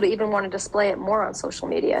people would even want to display it more on social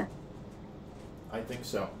media. I think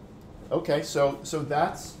so. Okay, so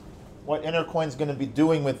that's what Intercoin's going to be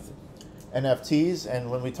doing with NFTs. And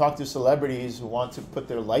when we talk to celebrities who want to put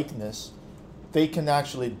their likeness, they can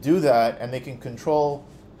actually do that, and they can control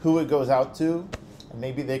who it goes out to. And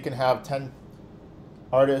maybe they can have 10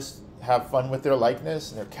 artists have fun with their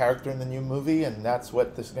likeness and their character in the new movie, and that's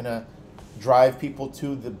what is going to drive people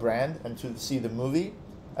to the brand and to see the movie.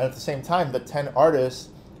 And at the same time, the 10 artists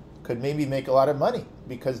could maybe make a lot of money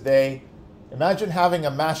because they imagine having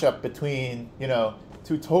a mashup between, you know,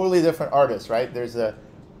 two totally different artists, right? There's a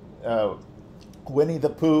Winnie the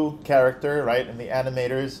Pooh character, right, and the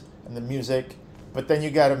animators and the music, but then you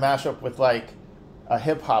got a mashup with like a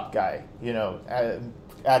hip hop guy, you know,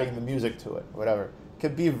 adding the music to it, whatever.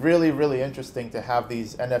 Could be really, really interesting to have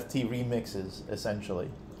these NFT remixes, essentially.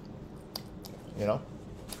 You know?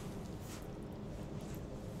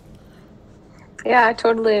 Yeah, I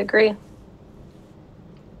totally agree.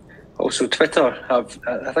 Also, Twitter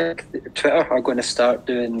I think Twitter are going to start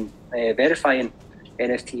doing verifying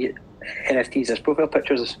NFTs as profile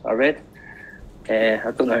pictures. I read. I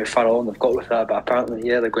don't know how far along they've got with that, but apparently,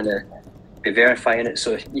 yeah, they're going to be verifying it,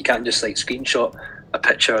 so you can't just like screenshot a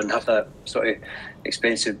picture and have that sort of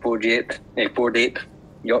expensive Bored Ape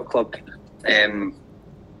yacht club.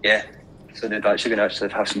 So they're actually going to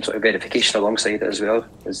have some sort of verification alongside it as well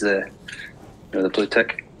as the blue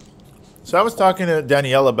tick. So I was talking to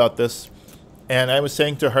Danielle about this, and I was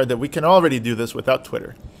saying to her that we can already do this without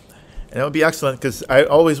Twitter. And it would be excellent, because I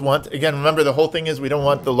always want, again, remember the whole thing is we don't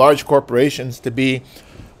want the large corporations to be,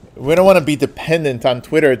 we don't want to be dependent on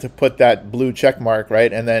Twitter to put that blue check mark,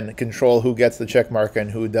 right? And then control who gets the check mark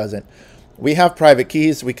and who doesn't. We have private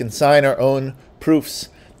keys. We can sign our own proofs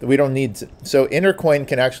that we don't need to. So Intercoin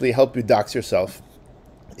can actually help you dox yourself.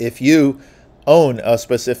 If you own a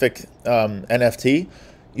specific NFT,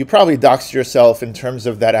 you probably doxed yourself in terms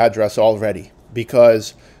of that address already,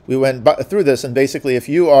 because we went through this, and basically if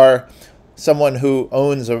you are someone who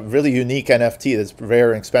owns a really unique NFT that's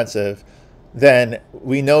rare and expensive, then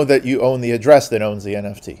we know that you own the address that owns the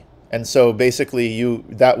NFT. And so basically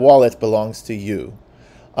that wallet belongs to you.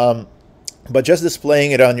 But just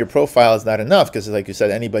displaying it on your profile is not enough, because like you said,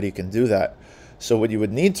 anybody can do that. So what you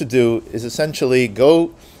would need to do is essentially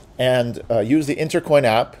go and use the Intercoin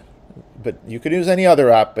app, but you could use any other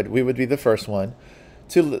app, but we would be the first one,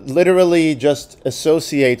 to literally just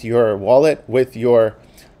associate your wallet with your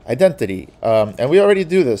identity. And we already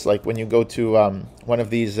do this, like when you go to one of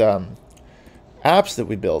these apps that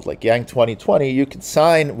we build, like Yang 2020, you can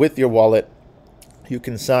sign with your wallet. You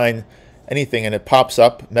can sign anything, and it pops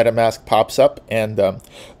up, MetaMask pops up, and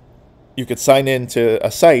you could sign into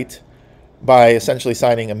a site by essentially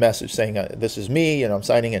signing a message saying, this is me, I'm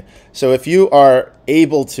signing in. So if you are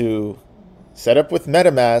able to set up with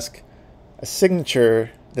MetaMask a signature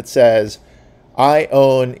that says, I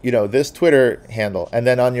own, this Twitter handle, and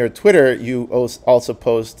then on your Twitter, you also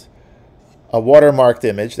post a watermarked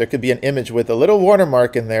image. There could be an image with a little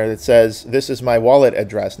watermark in there that says, this is my wallet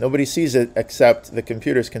address. Nobody sees it except the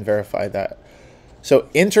computers can verify that. So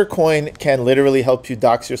Intercoin can literally help you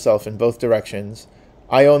dox yourself in both directions.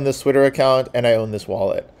 I own this Twitter account and I own this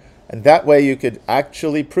wallet. And that way you could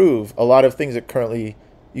actually prove a lot of things that currently,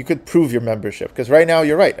 you could prove your membership. Because right now,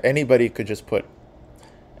 you're right, anybody could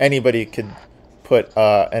put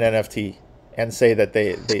an NFT and say that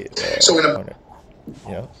they own it.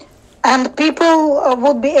 And people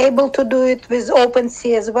would be able to do it with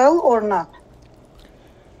OpenSea as well, or not?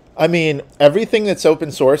 I mean, everything that's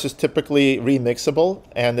open source is typically remixable,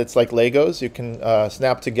 and it's like Legos. You can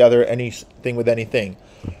snap together anything with anything.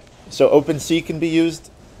 So OpenSea can be used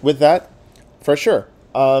with that, for sure.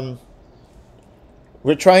 We're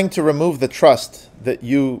trying to remove the trust that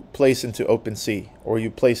you place into OpenSea, or you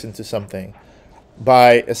place into something,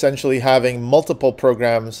 by essentially having multiple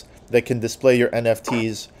programs that can display your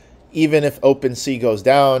NFTs. Even if OpenSea goes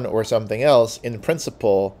down or something else, in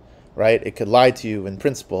principle, right, it could lie to you in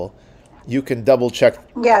principle, you can double check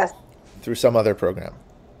through some other program.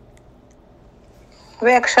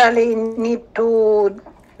 We actually need to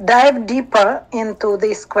dive deeper into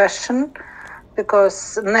this question,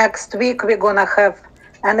 because next week we're going to have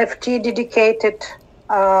NFT dedicated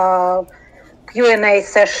Q&A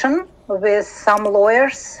session with some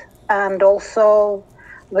lawyers, and also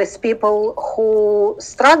with people who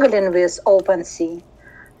struggling with OpenSea.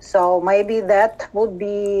 So maybe that would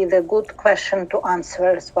be the good question to answer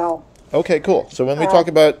as well. Okay, cool. So when we talk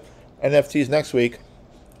about NFTs next week,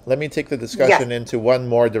 let me take the discussion into one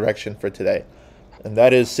more direction for today. And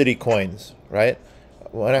that is City Coins, right? I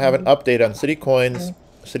want to have an update on City Coins.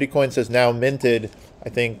 City Coins has now minted, I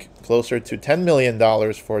think, closer to $10 million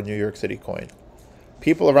for New York City Coin.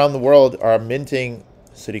 People around the world are minting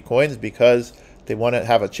City Coins because they want to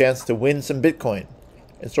have a chance to win some Bitcoin.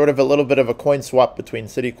 It's sort of a little bit of a coin swap between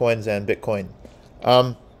City Coins and Bitcoin.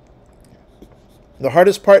 The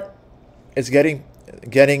hardest part is getting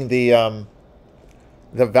the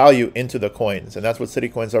value into the coins, and that's what City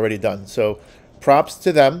Coins already done. So props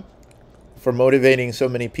to them for motivating so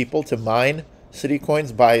many people to mine City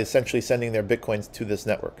Coins by essentially sending their Bitcoins to this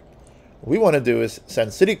network. What we want to do is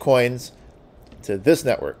send City Coins to this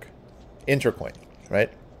network, Intercoin,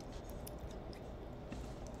 right?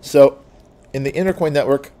 So in the Intercoin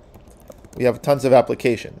network, we have tons of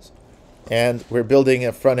applications, and we're building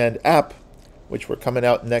a front-end app, which we're coming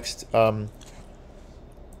out next, in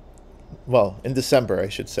December, I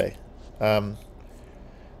should say.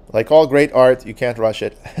 Like all great art, you can't rush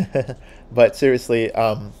it. But seriously,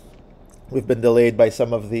 we've been delayed by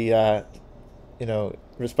some of the,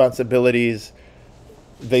 responsibilities,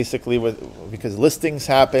 basically because listings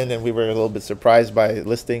happened, and we were a little bit surprised by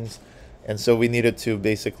listings. And so we needed to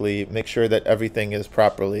basically make sure that everything is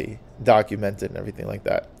properly documented and everything like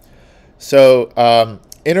that. So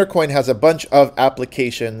Intercoin has a bunch of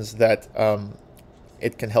applications that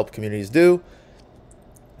it can help communities do.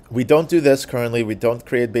 We don't do this currently. We don't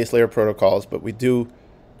create base layer protocols, but we do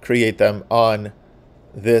create them on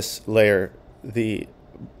this layer, the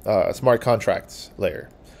smart contracts layer.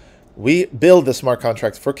 We build the smart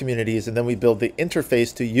contracts for communities, and then we build the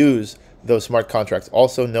interface to use those smart contracts,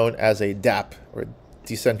 also known as a DApp, or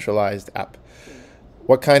decentralized app.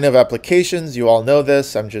 What kind of applications? You all know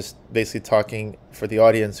this. I'm just basically talking for the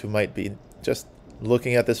audience who might be just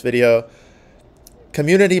looking at this video.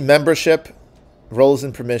 Community membership, roles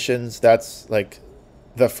and permissions, that's like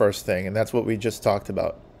the first thing, and that's what we just talked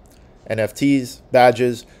about. NFTs,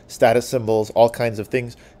 badges, status symbols, all kinds of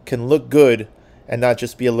things can look good and not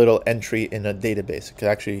just be a little entry in a database. It could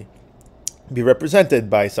actually be represented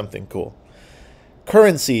by something cool.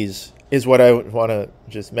 Currencies is what I want to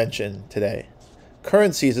just mention today.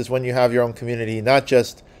 Currencies is when you have your own community, not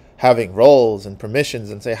just having roles and permissions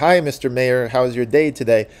and say, hi, Mr. Mayor, how's your day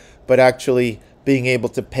today? But actually being able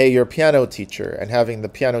to pay your piano teacher and having the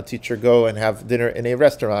piano teacher go and have dinner in a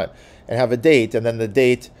restaurant and have a date, and then the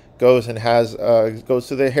date goes and goes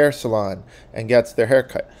to the hair salon and gets their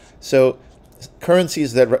haircut. So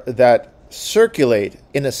currencies that circulate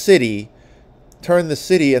in a city turn the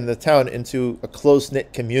city and the town into a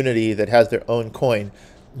close-knit community that has their own coin,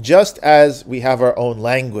 just as we have our own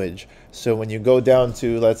language. So when you go down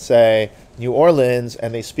to, let's say, New Orleans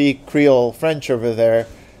and they speak Creole French over there,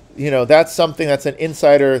 you know, that's something that's an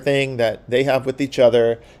insider thing that they have with each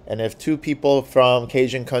other. And if two people from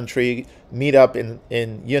Cajun country meet up in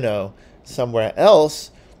you know, somewhere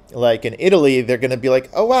else, like in Italy, they're going to be like,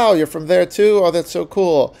 oh, wow, you're from there too? Oh, that's so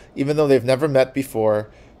cool. Even though they've never met before,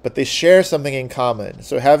 but they share something in common.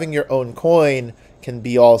 So having your own coin can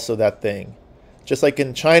be also that thing. Just like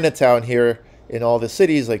in Chinatown here, in all the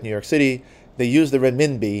cities like New York City, they use the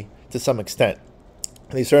renminbi to some extent.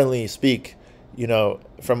 They certainly speak, you know,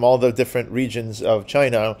 from all the different regions of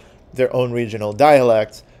China, their own regional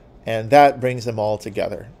dialects, and that brings them all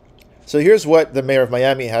together. So here's what the mayor of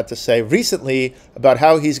Miami had to say recently about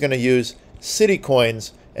how he's going to use city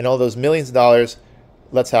coins and all those millions of dollars.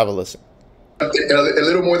 Let's have a listen. In a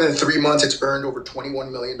little more than 3 months, it's earned over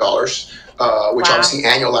 $21 million, which obviously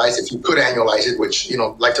annualized, if you could annualize it, which, you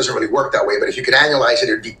know, life doesn't really work that way, but if you could annualize it,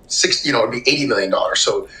 it'd be it'd be $80 million.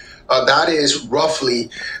 So that is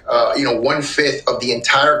roughly, 1/5 of the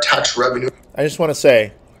entire tax revenue. I just want to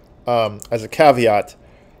say, as a caveat,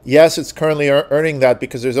 yes, it's currently earning that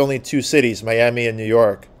because there's only two cities, Miami and New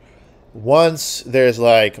York. Once there's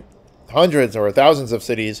like hundreds or thousands of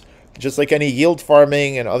cities, just like any yield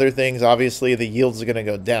farming and other things, obviously the yields are going to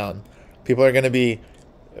go down. People are going to be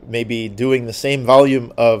maybe doing the same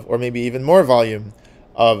volume of, or maybe even more volume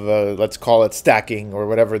of, let's call it stacking or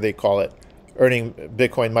whatever they call it, earning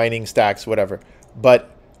Bitcoin mining stacks, whatever. But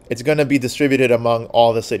it's going to be distributed among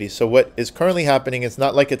all the cities. So what is currently happening, it's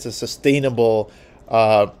not like it's a sustainable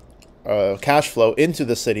cash flow into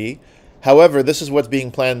the city. However, this is what's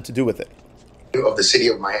being planned to do with it. Of the city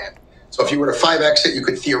of Miami. So if you were to 5x it, you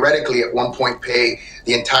could theoretically at one point pay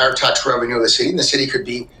the entire tax revenue of the city, and the city could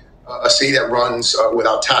be a city that runs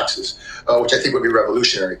without taxes, which I think would be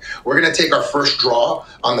revolutionary. We're going to take our first draw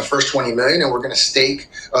on the first 20 million, and we're going to stake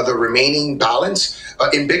the remaining balance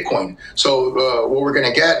in Bitcoin. So what we're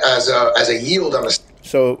going to get as a yield on the...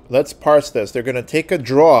 So let's parse this. They're going to take a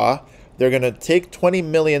draw. They're going to take $20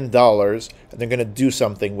 million, and they're going to do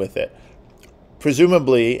something with it.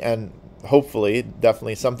 Presumably, and hopefully,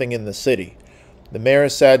 definitely something in the city. The mayor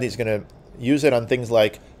said he's going to use it on things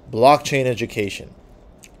like blockchain education.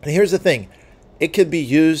 And here's the thing. It could be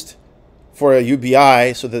used for a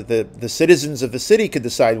UBI so that the citizens of the city could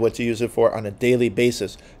decide what to use it for on a daily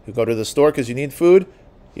basis. You go to the store because you need food,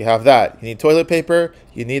 you have that. You need toilet paper,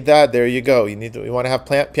 you need that, there you go. You want to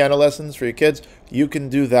have piano lessons for your kids, you can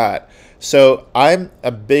do that. So I'm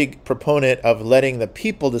a big proponent of letting the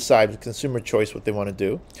people decide with consumer choice what they want to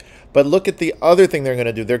do. But look at the other thing they're going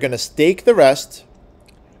to do. They're going to stake the rest,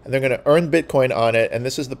 and they're going to earn Bitcoin on it. And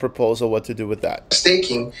this is the proposal, what to do with that.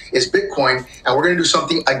 Staking is Bitcoin, and we're going to do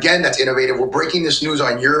something, again, that's innovative. We're breaking this news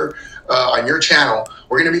on your channel.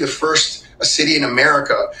 We're going to be the first city in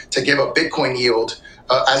America to give a Bitcoin yield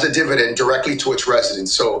as a dividend directly to its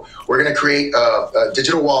residents. So we're going to create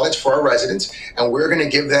digital wallets for our residents, and we're going to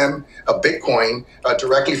give them a Bitcoin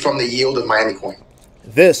directly from the yield of Miami Coin.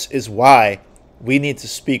 This is why we need to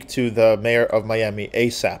speak to the mayor of Miami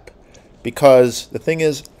ASAP, because the thing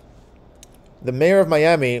is, the mayor of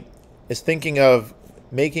Miami is thinking of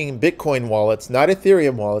making Bitcoin wallets, not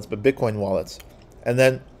Ethereum wallets, but Bitcoin wallets, and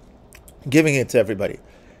then giving it to everybody.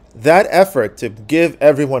 That effort to give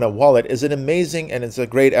everyone a wallet is an amazing and it's a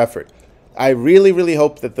great effort. I really, really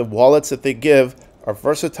hope that the wallets that they give are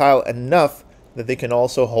versatile enough that they can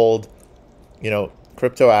also hold,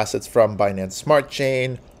 crypto assets from Binance Smart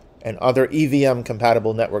Chain and other EVM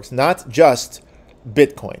compatible networks, not just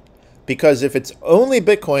Bitcoin. Because if it's only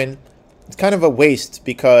Bitcoin, it's kind of a waste,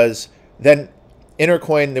 because then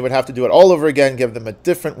Intercoin, they would have to do it all over again, give them a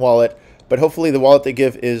different wallet. But hopefully the wallet they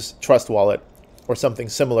give is Trust Wallet or something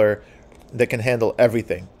similar that can handle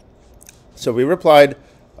everything. So we replied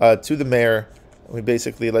to the mayor. We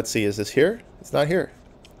basically, let's see, is this here? It's not here.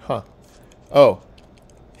 Huh. Oh,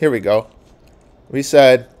 here we go. We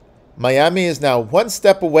said, Miami is now one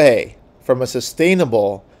step away from a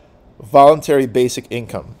sustainable voluntary basic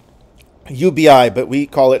income. UBI, but we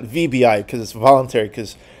call it VBI because it's voluntary,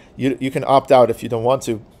 because you can opt out if you don't want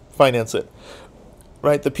to finance it.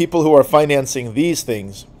 Right? The people who are financing these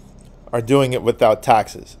things are doing it without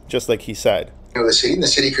taxes, just like he said. The city, and the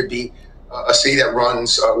city could be a city that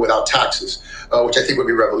runs without taxes, which I think would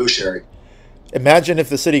be revolutionary. Imagine if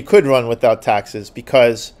the city could run without taxes,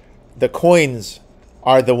 because the coins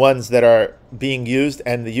are the ones that are being used,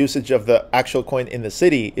 and the usage of the actual coin in the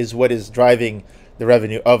city is what is driving the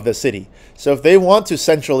revenue of the city. So if they want to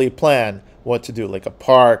centrally plan what to do, like a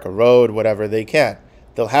park, a road, whatever, they can.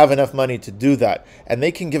 They'll have enough money to do that. And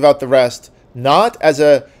they can give out the rest, not as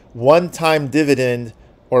a one-time dividend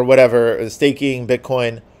or whatever, staking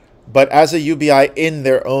Bitcoin, but as a UBI in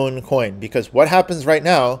their own coin. Because what happens right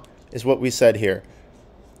now is what we said here.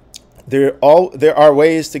 There are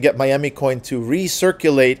ways to get Miami coin to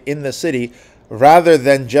recirculate in the city rather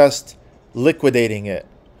than just liquidating it.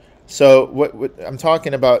 So what I'm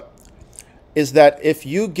talking about is that if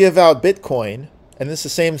you give out Bitcoin, and this is the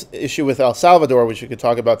same issue with El Salvador, which we could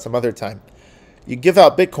talk about some other time. You give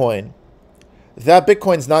out Bitcoin, that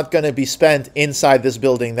Bitcoin's not going to be spent inside this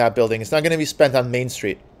building, that building. It's not going to be spent on Main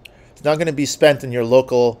Street. It's not going to be spent in your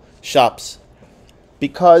local shops,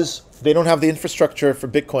 because they don't have the infrastructure for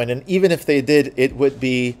Bitcoin. And even if they did, it would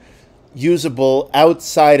be usable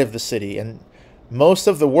outside of the city. And most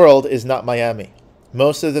of the world is not Miami.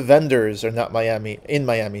 Most of the vendors are not in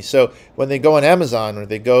Miami. So when they go on Amazon or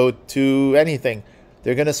they go to anything,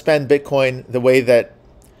 they're going to spend Bitcoin the way that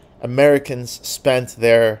Americans spent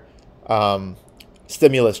their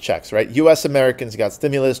stimulus checks, right? U.S. Americans got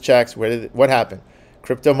stimulus checks. What happened?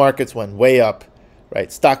 Crypto markets went way up,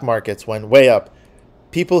 right? Stock markets went way up.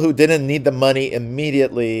 People who didn't need the money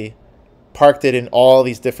immediately parked it in all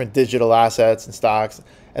these different digital assets and stocks.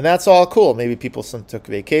 And that's all cool. Maybe people took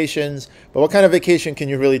vacations, but what kind of vacation can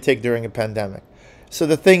you really take during a pandemic? So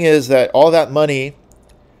the thing is that all that money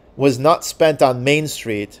was not spent on Main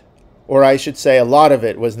Street, or I should say a lot of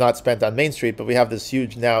it was not spent on Main Street, but we have this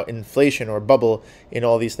huge now inflation or bubble in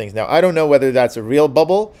all these things. Now, I don't know whether that's a real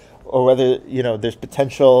bubble or whether, there's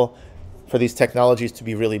potential for these technologies to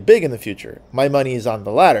be really big in the future. My money is on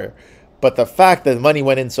the latter. But the fact that money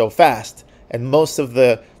went in so fast, and most of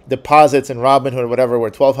the deposits in Robinhood or whatever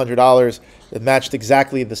were $1,200 that matched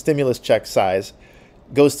exactly the stimulus check size,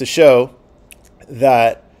 goes to show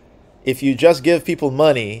that if you just give people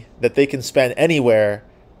money that they can spend anywhere,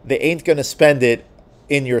 they ain't going to spend it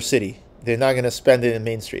in your city. They're not going to spend it in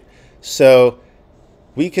Main Street. So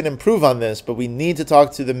we can improve on this, but we need to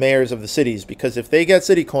talk to the mayors of the cities, because if they get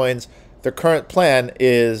city coins, their current plan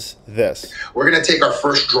is this. We're going to take our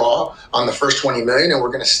first draw on the first 20 million, and we're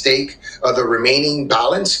going to stake the remaining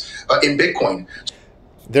balance in Bitcoin.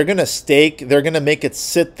 They're going to stake, they're going to make it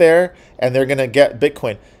sit there, and they're going to get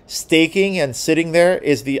Bitcoin. Staking and sitting there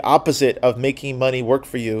is the opposite of making money work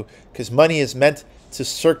for you, because money is meant to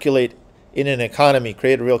circulate in an economy,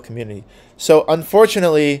 create a real community. So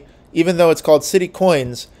unfortunately, even though it's called city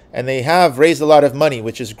coins, and they have raised a lot of money,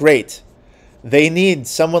 which is great, they need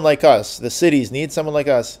someone like us, the cities need someone like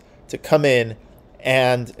us to come in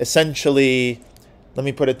and essentially, let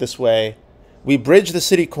me put it this way, we bridge the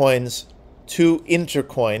city coins to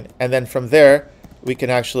Intercoin, and then from there, we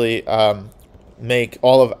can actually make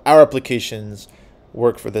all of our applications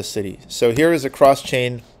work for this city. So here is a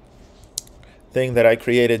cross-chain thing that I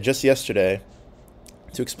created just yesterday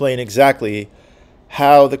to explain exactly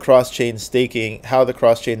how the cross-chain staking, how the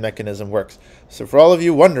cross-chain mechanism works. So for all of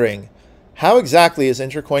you wondering, how exactly is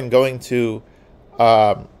Intercoin going to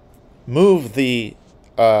move the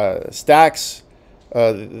stacks,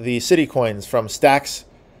 the city coins from stacks,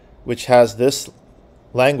 which has this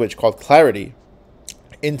language called Clarity,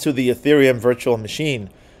 into the Ethereum virtual machine,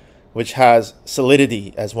 which has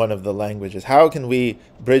Solidity as one of the languages? How can we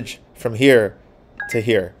bridge from here to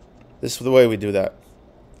here? This is the way we do that.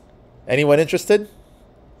 Anyone interested?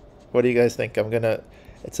 What do you guys think?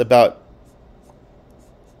 It's about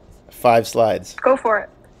 5 slides. Go for it.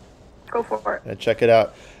 Go for it. Check it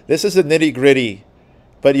out. This is the nitty gritty,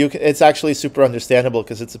 but it's actually super understandable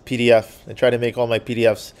because it's a PDF. I try to make all my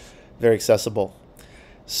PDFs very accessible.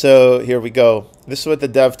 So here we go. This is what the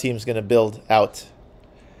dev team is going to build out.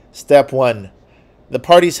 Step 1. The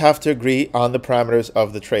parties have to agree on the parameters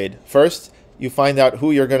of the trade. First, you find out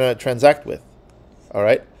who you're going to transact with. All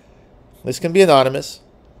right? This can be anonymous,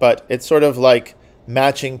 but it's sort of like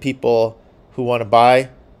matching people who want to buy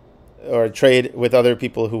or trade with other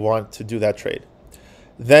people who want to do that trade.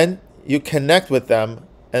 Then you connect with them,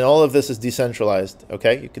 and all of this is decentralized.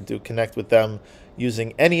 Okay? You can connect with them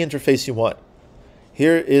using any interface you want.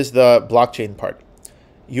 Here is the blockchain part.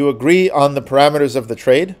 You agree on the parameters of the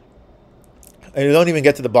trade, and you don't even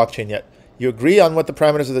get to the blockchain yet. You agree on what the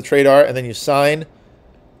parameters of the trade are, and then you sign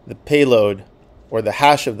the payload or the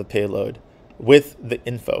hash of the payload with the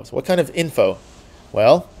info. So what kind of info?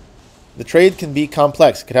 Well, the trade can be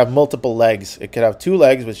complex. It could have multiple legs. It could have 2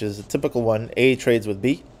 legs, which is a typical one. A trades with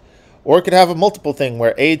B. Or it could have a multiple thing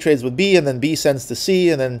where A trades with B, and then B sends to C,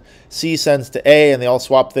 and then C sends to A, and they all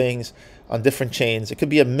swap things on different chains. It could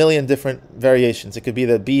be a million different variations. It could be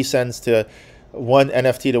that B sends to one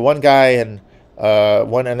NFT to one guy and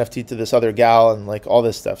one NFT to this other gal, and like all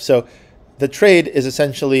this stuff. So the trade is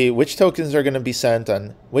essentially which tokens are going to be sent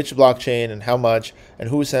on which blockchain and how much, and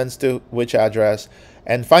who sends to which address,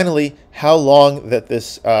 and finally how long that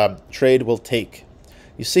this trade will take.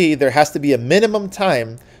 You see, there has to be a minimum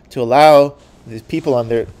time to allow these people on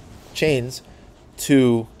their chains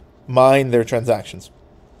to mine their transactions.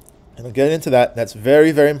 And we'll get into that. That's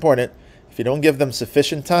very, very important. If you don't give them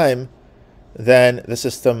sufficient time, then the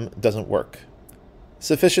system doesn't work.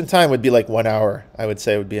 Sufficient time would be like 1 hour, I would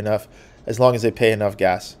say would be enough, as long as they pay enough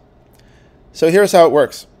gas. So here's how it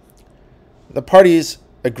works. The parties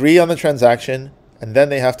agree on the transaction, and then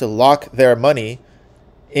they have to lock their money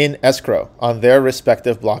in escrow on their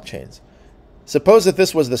respective blockchains. Suppose that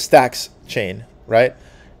this was the Stacks chain, right?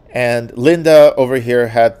 And Linda over here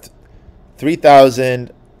had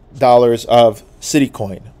 $3,000 of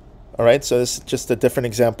Citicoin. All right, so this is just a different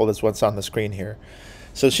example. That's what's on the screen here.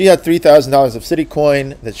 So she had $3,000 of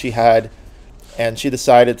Citicoin that she had, and she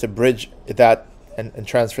decided to bridge that and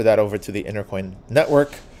transfer that over to the Intercoin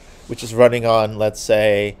network, which is running on, let's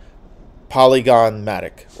say, Polygon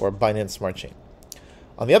Matic or Binance Smart Chain.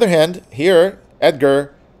 On the other hand, here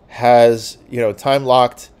Edgar has,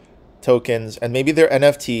 time-locked tokens, and maybe they're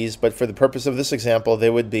NFTs, but for the purpose of this example, they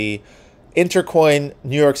would be Intercoin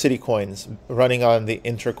New York City coins running on the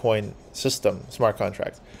Intercoin system, smart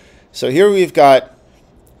contracts. So here we've got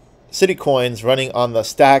City coins running on the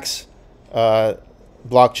Stacks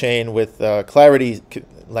blockchain with Clarity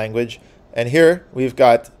language, and here we've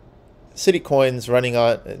got City coins running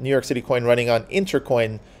on New York City coin running on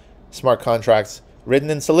Intercoin smart contracts written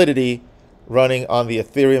in Solidity, running on the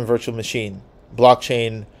Ethereum virtual machine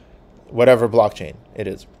blockchain, whatever blockchain it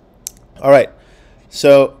is. All right.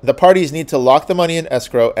 So the parties need to lock the money in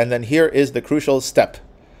escrow, and then here is the crucial step.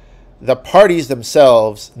 The parties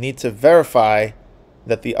themselves need to verify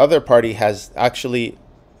that the other party has actually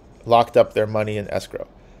locked up their money in escrow.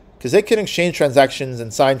 Because they can exchange transactions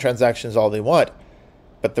and sign transactions all they want,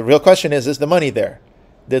 but the real question is the money there?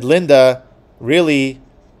 Did Linda really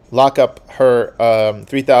lock up her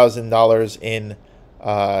 $3,000 in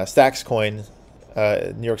Stacks coin,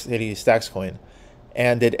 New York City Stacks coin?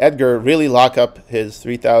 And did Edgar really lock up his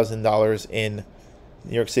 $3,000 in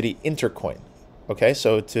New York City Intercoin? Okay,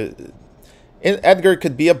 so Edgar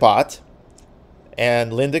could be a bot,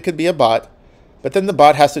 and Linda could be a bot, but then the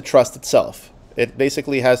bot has to trust itself. It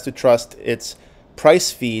basically has to trust its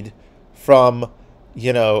price feed from,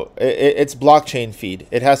 its blockchain feed.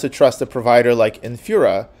 It has to trust a provider like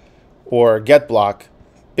Infura or GetBlock,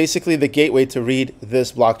 basically the gateway to read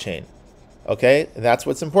this blockchain. Okay, and that's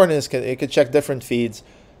what's important, is it could check different feeds,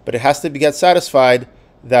 but it has to get satisfied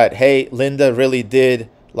that, hey, Linda really did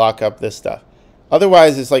lock up this stuff.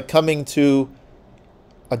 Otherwise, it's like coming to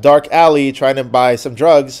a dark alley trying to buy some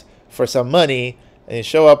drugs for some money, and you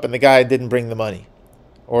show up and the guy didn't bring the money,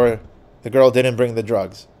 or the girl didn't bring the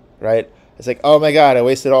drugs, right? It's like, oh my God, I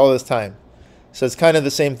wasted all this time. So it's kind of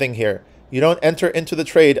the same thing here. You don't enter into the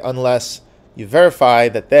trade unless you verify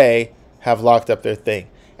that they have locked up their thing.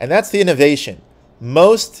 And that's the innovation.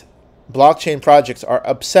 Most blockchain projects are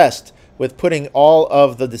obsessed with putting all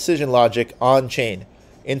of the decision logic on chain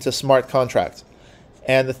into smart contracts.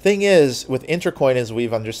 And the thing is, with Intercoin, as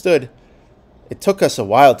we've understood, it took us a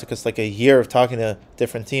while. It took us like a year of talking to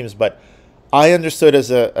different teams. But I understood as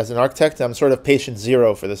an architect, I'm sort of patient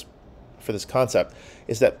zero for this concept,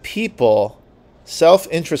 is that people,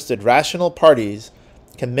 self-interested, rational parties,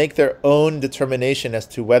 can make their own determination as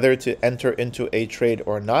to whether to enter into a trade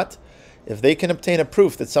or not. If they can obtain a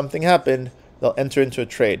proof that something happened, they'll enter into a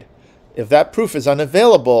trade. If that proof is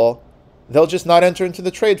unavailable, they'll just not enter into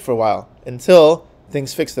the trade for a while until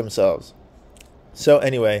things fix themselves. So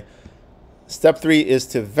anyway, step 3 is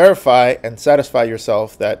to verify and satisfy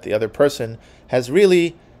yourself that the other person has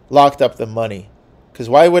really locked up the money. Because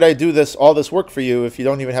why would I do all this work for you if you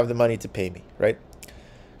don't even have the money to pay me, right?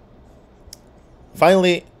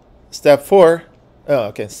 Finally, step 4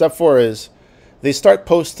 is they start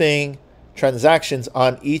posting transactions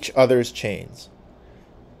on each other's chains.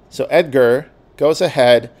 So Edgar goes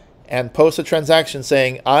ahead and posts a transaction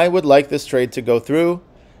saying, I would like this trade to go through,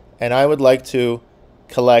 and I would like to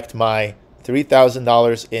collect my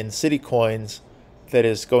 $3,000 in City coins that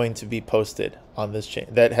is going to be posted on this chain,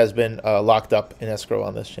 that has been locked up in escrow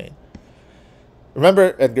on this chain.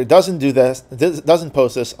 Remember, Edgar doesn't do this, doesn't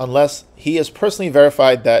post this unless he has personally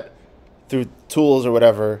verified that through tools or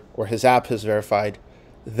whatever, or his app has verified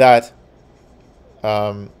that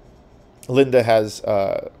Linda has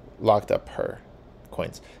locked up her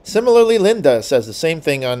coins. Similarly, Linda says the same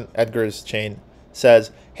thing on Edgar's chain,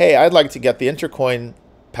 says, hey, I'd like to get the Intercoin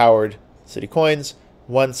powered City coins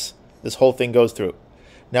once this whole thing goes through.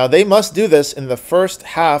 Now, they must do this in the first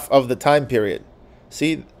half of the time period.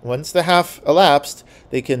 See, once the half elapsed,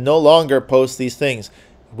 they can no longer post these things,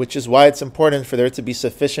 which is why it's important for there to be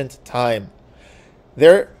sufficient time.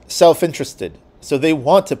 They're self-interested, so they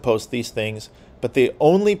want to post these things, but they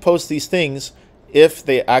only post these things if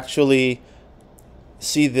they actually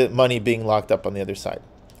see the money being locked up on the other side.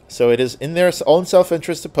 So it is in their own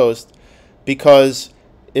self-interest to post, because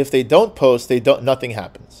if they don't post, nothing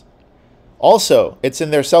happens. Also, it's in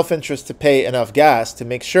their self-interest to pay enough gas to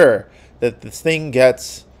make sure that the thing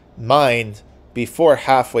gets mined before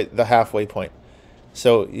the halfway point.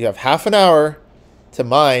 So you have half an hour to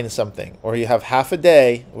mine something, or you have half a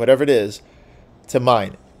day, whatever it is, to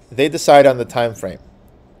mine. They decide on the time frame.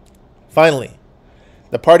 Finally,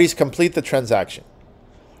 the parties complete the transaction.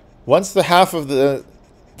 Once the half of the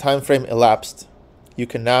time frame elapsed, you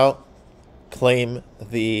can now claim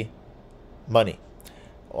the money.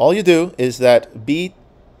 All you do is that B,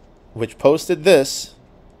 which posted this,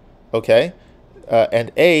 okay,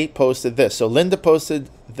 and A posted this. So Linda posted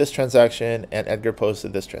this transaction and Edgar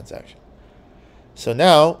posted this transaction. So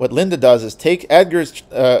now what Linda does is take Edgar's,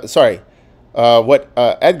 what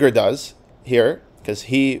Edgar does here, because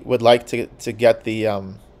he would like to get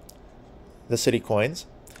the City coins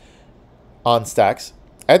on Stacks.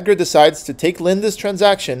 Edgar decides to take Linda's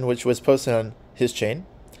transaction, which was posted on his chain,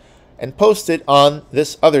 and post it on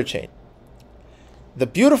this other chain. The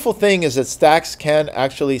beautiful thing is that Stacks can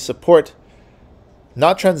actually support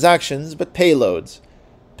not transactions, but payloads.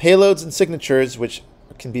 Payloads and signatures, which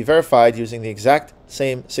can be verified using the exact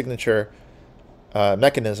same signature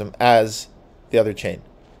mechanism as the other chain.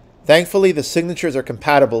 Thankfully, the signatures are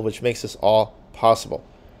compatible, which makes this all possible.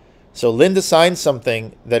 So Linda signs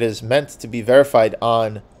something that is meant to be verified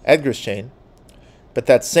on Edgar's chain, but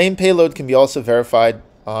that same payload can be also verified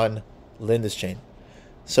on Linda's chain.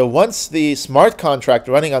 So once the smart contract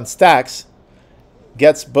running on Stacks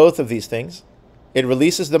gets both of these things, it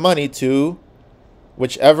releases the money to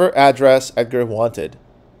whichever address Edgar wanted,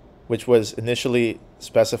 which was initially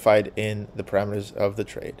specified in the parameters of the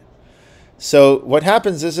trade. So what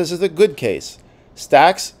happens is, this is a good case.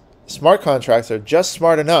 Stacks smart contracts are just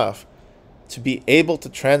smart enough to be able to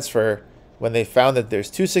transfer when they found that there's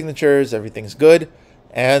two signatures, everything's good,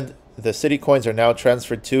 and the City coins are now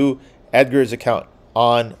transferred to Edgar's account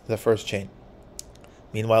on the first chain.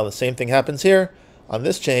 Meanwhile, the same thing happens here. On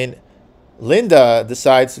this chain, Linda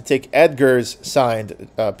decides to take Edgar's signed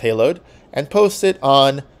payload and post it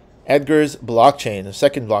on Edgar's blockchain, the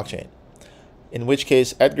second blockchain. In which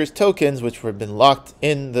case, Edgar's tokens, which have been locked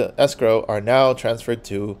in the escrow, are now transferred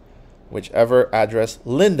to whichever address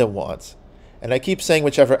Linda wants. And I keep saying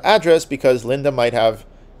whichever address because Linda might have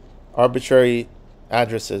arbitrary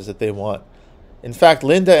addresses that they want. In fact,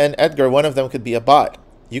 Linda and Edgar, one of them could be a bot.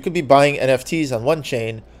 You could be buying NFTs on one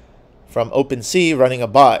chain from OpenSea running a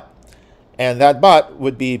bot, and that bot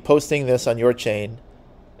would be posting this on your chain,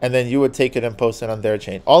 and then you would take it and post it on their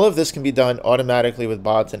chain. All of this can be done automatically with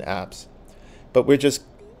bots and apps. But we're just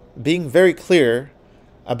being very clear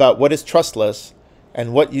about what is trustless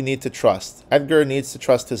and what you need to trust. Edgar needs to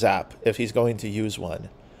trust his app if he's going to use one.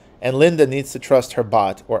 And Linda needs to trust her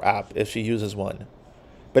bot or app if she uses one.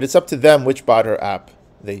 But it's up to them which bot or app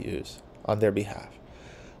they use on their behalf.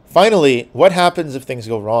 Finally, what happens if things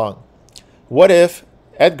go wrong? What if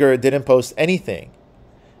Edgar didn't post anything?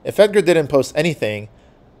 If Edgar didn't post anything,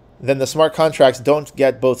 then the smart contracts don't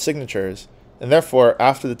get both signatures, and therefore,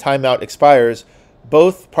 after the timeout expires,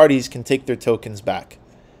 both parties can take their tokens back.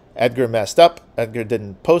 Edgar messed up. Edgar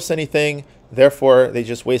didn't post anything. Therefore, they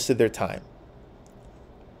just wasted their time.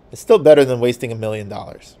 It's still better than wasting $1 million.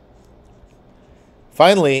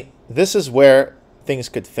 Finally, this is where things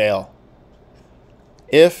could fail.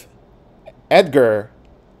 If Edgar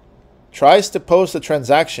tries to post a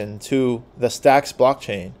transaction to the Stacks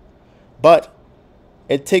blockchain, but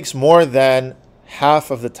it takes more than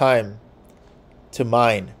half of the time to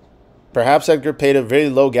mine. Perhaps Edgar paid a very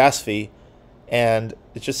low gas fee and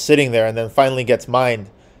it's just sitting there and then finally gets mined.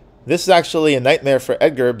 This is actually a nightmare for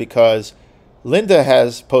Edgar because Linda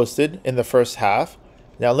has posted in the first half.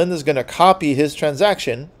 Now Linda's going to copy his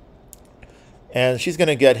transaction and she's going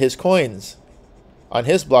to get his coins on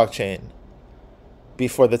his blockchain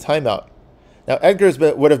before the timeout. Now Edgar's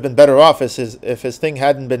would have been better off if his thing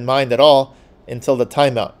hadn't been mined at all until the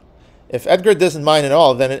timeout. If Edgar doesn't mine at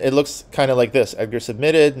all, then it looks kind of like this. Edgar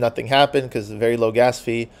submitted, nothing happened because of a very low gas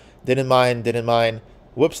fee. Didn't mine.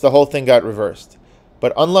 Whoops, the whole thing got reversed.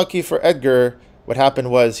 But unlucky for Edgar, what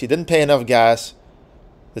happened was he didn't pay enough gas.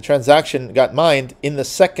 The transaction got mined in the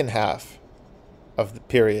second half of the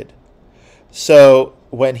period. So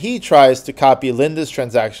when he tries to copy Linda's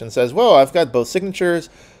transaction, says, well, I've got both signatures,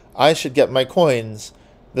 I should get my coins.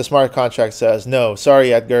 The smart contract says, no,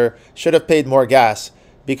 sorry, Edgar, should have paid more gas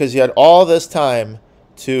because you had all this time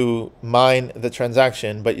to mine the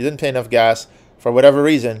transaction, but you didn't pay enough gas for whatever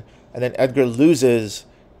reason. And then Edgar loses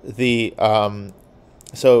the,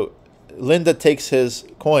 so Linda takes his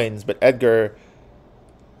coins, but Edgar,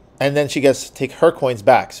 and then she gets to take her coins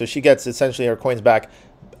back. So she gets essentially her coins back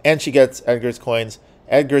and she gets Edgar's coins.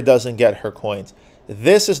 Edgar doesn't get her coins.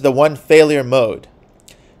 This is the one failure mode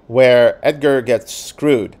where Edgar gets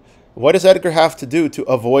screwed. What does Edgar have to do to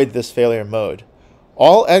avoid this failure mode?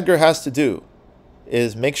 All Edgar has to do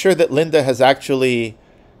is make sure that Linda has actually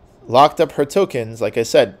locked up her tokens. Like I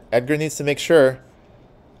said, Edgar needs to make sure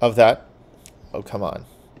of that. Oh, come on.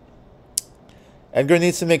 Edgar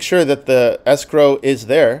needs to make sure that the escrow is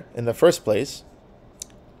there in the first place.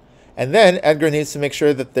 And then Edgar needs to make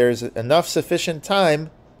sure that there's enough sufficient time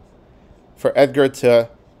for Edgar to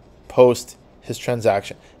post his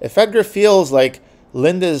transaction. If Edgar feels like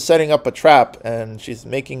Linda is setting up a trap and she's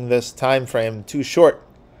making this time frame too short,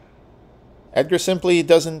 Edgar simply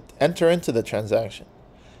doesn't enter into the transaction.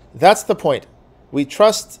 That's the point. We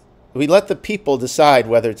let the people decide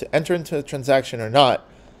whether to enter into the transaction or not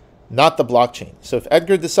the blockchain. So if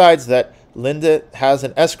Edgar decides that Linda has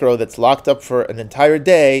an escrow that's locked up for an entire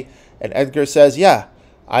day, and Edgar says, yeah,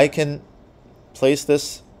 I can place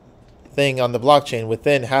this thing on the blockchain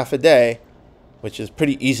within half a day, which is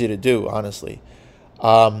pretty easy to do, honestly,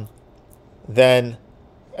 then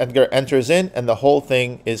Edgar enters in and the whole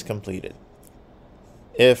thing is completed.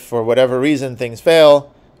 If for whatever reason things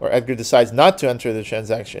fail, or Edgar decides not to enter the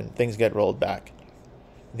transaction, things get rolled back.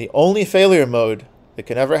 The only failure mode that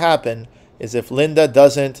can ever happen is if Linda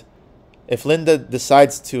decides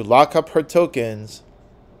to lock up her tokens,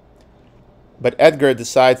 but Edgar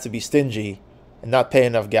decides to be stingy and not pay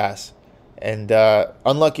enough gas. And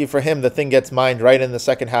unlucky for him, the thing gets mined right in the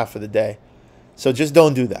second half of the day. So just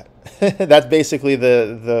don't do that. That's basically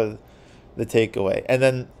the takeaway. And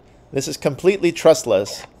then this is completely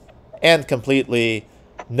trustless and completely,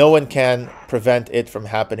 no one can prevent it from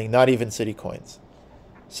happening, not even City Coins.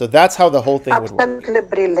 So that's how the whole thing would work. Absolutely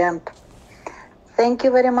brilliant. Thank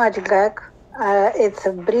you very much, Greg. It's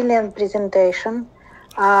a brilliant presentation.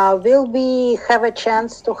 Will we have a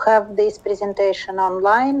chance to have this presentation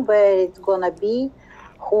online where it's gonna be?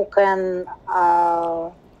 Who can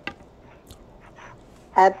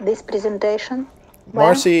add this presentation?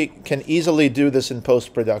 Marcy can easily do this in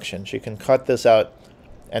post-production. She can cut this out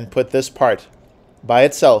and put this part by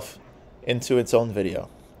itself into its own video.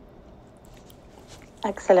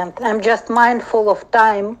 Excellent. I'm just mindful of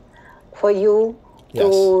time for you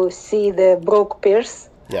to see the Brooke Pierce.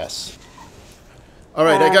 Yes. All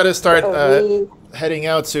right, I got to start heading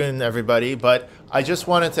out soon, everybody, but I just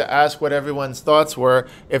wanted to ask what everyone's thoughts were,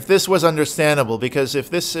 if this was understandable, because if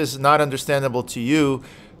this is not understandable to you,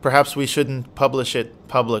 perhaps we shouldn't publish it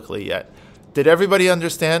publicly yet. Did everybody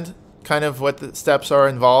understand kind of what the steps are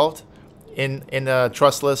involved in a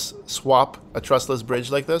trustless swap, a trustless bridge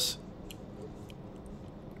like this?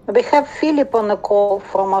 We have Philip on the call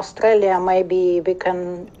from Australia. Maybe we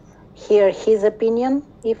can hear his opinion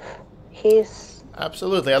if he's...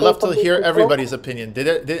 Absolutely. I'd love to hear everybody's opinion.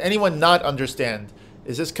 Did anyone not understand?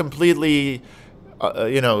 Is this completely,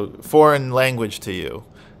 foreign language to you?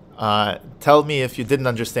 Tell me if you didn't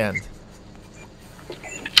understand.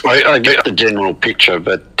 I get the general picture,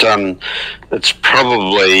 but it's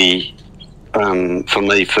probably, for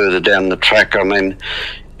me, further down the track. I mean,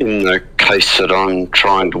 in the case that I'm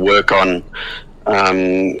trying to work on.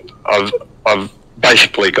 I've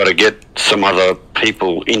basically got to get some other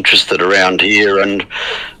people interested around here, and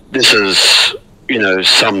this is, you know,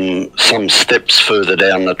 some steps further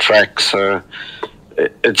down the track. So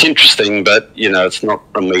it's interesting, but, you know, it's not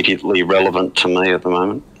immediately relevant to me at the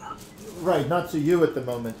moment. Right, not to you at the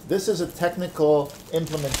moment. This is a technical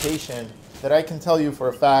implementation that I can tell you for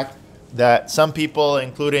a fact that some people,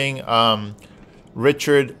 including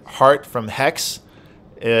Richard Hart from Hex,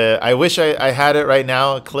 I wish I had it right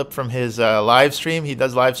now, a clip from his live stream. He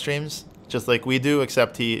does live streams just like we do,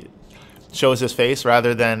 except he shows his face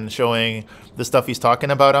rather than showing the stuff he's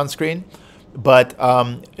talking about on screen. But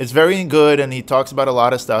it's very good, and he talks about a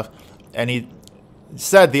lot of stuff. And he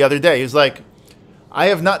said the other day, he was like, I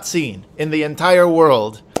have not seen in the entire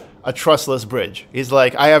world a trustless bridge. He's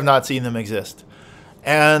like, I have not seen them exist.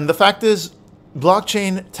 And the fact is,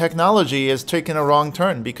 blockchain technology has taken a wrong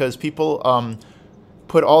turn because people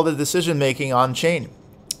put all the decision making on chain.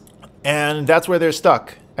 And that's where they're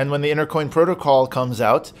stuck. And when the Intercoin protocol comes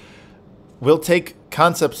out, we'll take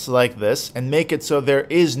concepts like this and make it so there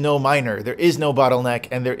is no miner, there is no bottleneck,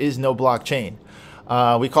 and there is no blockchain.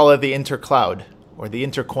 We call it the intercloud or the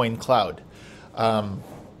Intercoin cloud.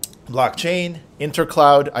 Blockchain,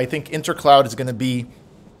 intercloud. I think intercloud is going to be,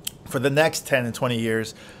 for the next 10 and 20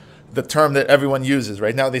 years, the term that everyone uses.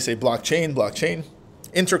 Right now they say blockchain, blockchain.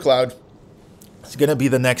 Intercloud is going to be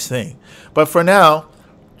the next thing. But for now,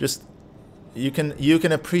 just you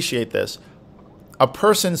can appreciate this. A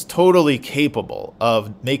person's totally capable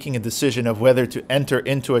of making a decision of whether to enter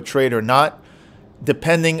into a trade or not,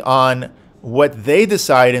 depending on what they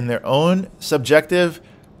decide in their own subjective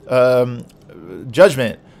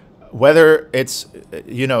judgment, whether it's,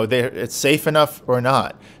 you know, it's safe enough or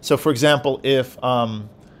not. So, for example, if what's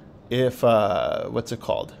it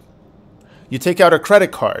called? You take out a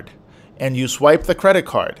credit card and you swipe the credit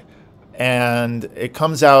card, and it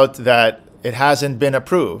comes out that it hasn't been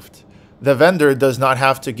approved. The vendor does not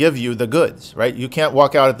have to give you the goods, right? You can't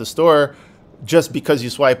walk out of the store just because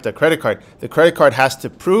you swiped a credit card. The credit card has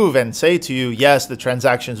to prove and say to you, yes, the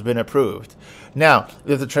transaction's been approved. Now,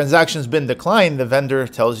 if the transaction's been declined, the vendor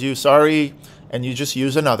tells you, sorry, and you just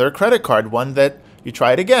use another credit card, one that you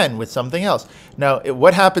try it again with something else. Now,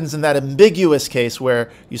 what happens in that ambiguous case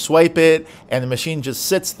where you swipe it and the machine just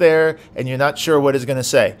sits there and you're not sure what it's going to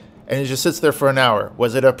say, and it just sits there for an hour?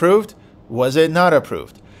 Was it approved? Was it not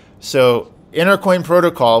approved? So Intercoin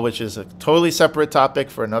protocol, which is a totally separate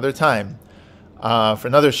topic for another time, for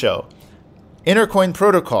another show, Intercoin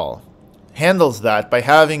protocol handles that by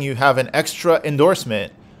having you have an extra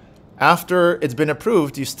endorsement. After it's been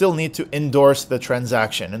approved, you still need to endorse the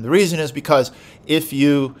transaction. And the reason is because if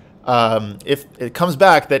it comes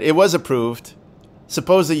back that it was approved,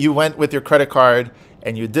 suppose that you went with your credit card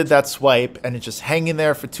and you did that swipe and it's just hanging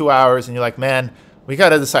there for 2 hours and you're like, man, we got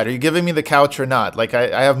to decide, are you giving me the couch or not? Like,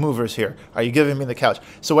 I have movers here. Are you giving me the couch?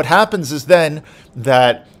 So what happens is then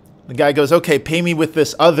that the guy goes, okay, pay me with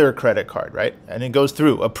this other credit card, right? And it goes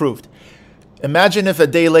through, approved. Imagine if a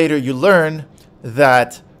day later you learn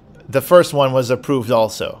that the first one was approved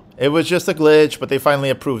also. It was just a glitch, but they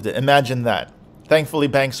finally approved it. Imagine that. Thankfully,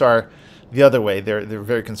 banks are the other way. They're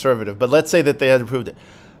very conservative. But let's say that they had approved it.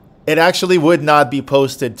 It actually would not be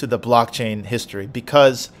posted to the blockchain history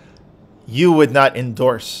because you would not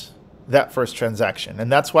endorse that first transaction.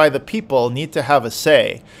 And that's why the people need to have a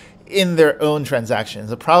say in their own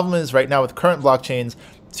transactions. The problem is right now with current blockchains,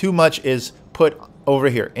 too much is put over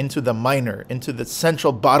here into the miner, into the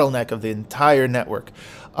central bottleneck of the entire network.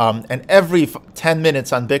 And every 10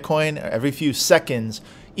 minutes on Bitcoin, every few seconds,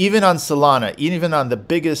 even on Solana, even on the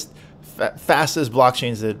biggest, fastest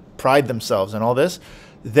blockchains that pride themselves and all this,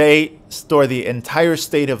 they store the entire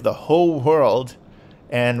state of the whole world.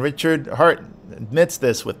 And Richard Hart admits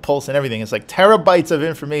this with Pulse and everything. It's like terabytes of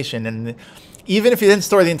information. And even if you didn't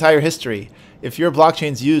store the entire history, if your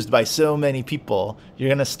blockchain's used by so many people, you're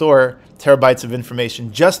going to store terabytes of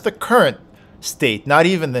information, just the current state, not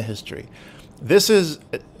even the history. This is,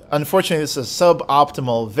 unfortunately, this is a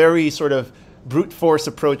suboptimal, very sort of brute force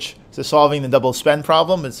approach to solving the double spend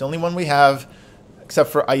problem. It's the only one we have,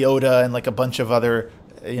 except for IOTA and like a bunch of other,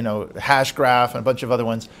 you know, hash graph and a bunch of other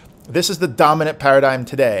ones. This is the dominant paradigm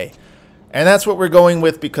today. And that's what we're going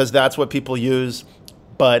with because that's what people use.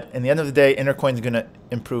 But in the end of the day, Intercoin is going to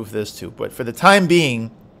improve this too. But for the time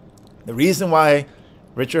being, the reason why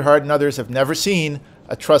Richard Hart and others have never seen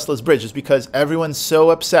a trustless bridge is because everyone's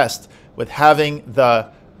so obsessed with having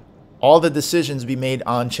all the decisions be made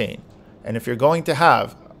on chain. And if you're going to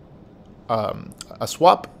have a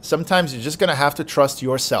swap, sometimes you're just going to have to trust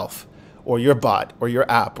yourself or your bot or your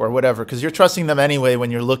app or whatever, because you're trusting them anyway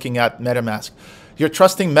when you're looking at MetaMask. You're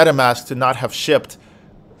trusting MetaMask to not have shipped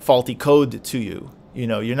faulty code to you. You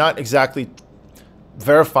know, you're not exactly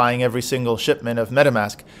verifying every single shipment of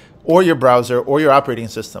MetaMask or your browser or your operating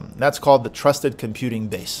system. That's called the trusted computing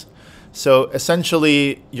base. So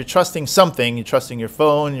essentially, you're trusting something. You're trusting your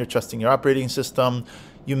phone. You're trusting your operating system.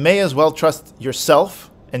 You may as well trust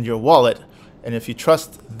yourself and your wallet. And if you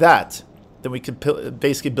trust that, then we could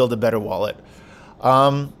basically build a better wallet.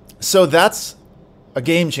 So that's a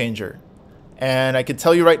game changer. And I can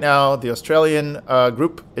tell you right now, the Australian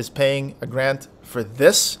group is paying a grant for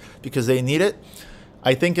this because they need it.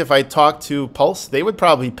 I think if I talk to Pulse, they would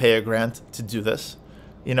probably pay a grant to do this.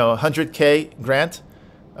 You know, 100K grant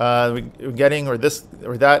we're getting, or this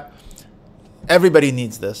or that. Everybody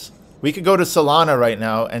needs this. We could go to Solana right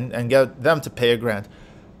now and get them to pay a grant.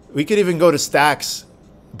 We could even go to Stacks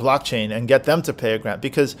blockchain and get them to pay a grant,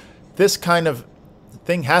 because this kind of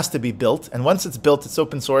thing has to be built. And once it's built, it's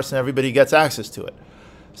open source and everybody gets access to it.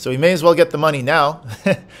 So we may as well get the money now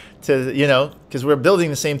to, you know, because we're building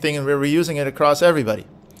the same thing and we're reusing it across everybody.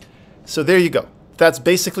 So there you go. That's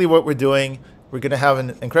basically what we're doing. We're going to have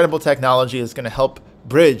an incredible technology that's going to help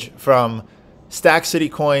bridge from Stack City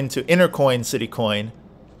Coin to Intercoin City Coin.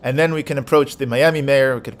 And then we can approach the Miami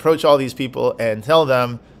mayor, we can approach all these people and tell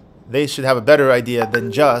them they should have a better idea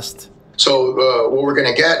than just. So what we're going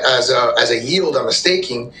to get as a yield on the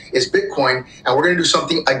staking is Bitcoin, and we're going to do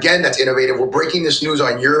something again that's innovative. We're breaking this news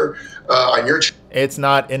on your It's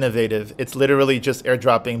not innovative. It's literally just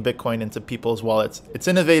airdropping Bitcoin into people's wallets. It's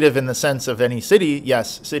innovative in the sense of any city.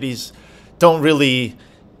 Yes, cities don't really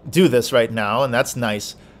do this right now, and that's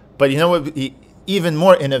nice. But you know what would be even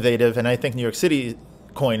more innovative, and I think New York City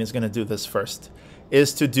Coin is going to do this first,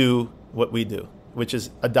 is to do what we do, which is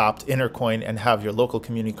adopt Intercoin and have your local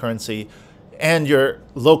community currency and your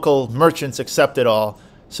local merchants accept it all,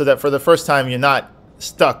 so that for the first time you're not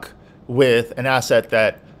stuck with an asset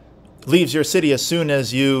that leaves your city as soon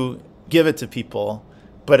as you give it to people,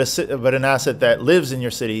 but an asset that lives in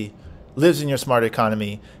your city, lives in your smart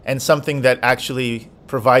economy, and something that actually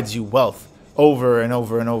provides you wealth over and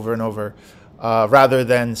over and over and over, rather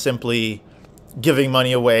than simply giving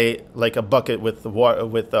money away like a bucket with the water,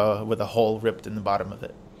 with a hole ripped in the bottom of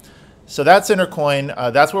it. So that's Intercoin.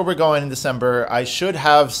 That's where we're going in December. I should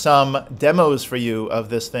have some demos for you of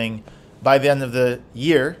this thing by the end of the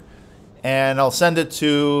year, and I'll send it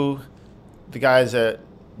to the guys at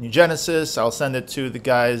New Genesis. I'll send it to the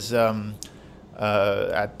guys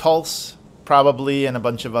at Pulse probably, and a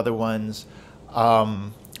bunch of other ones.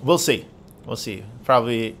 We'll see. We'll see.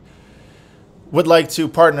 Probably would like to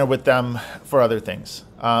partner with them for other things.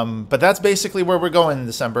 But that's basically where we're going in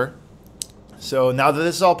December. So now that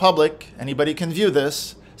this is all public, anybody can view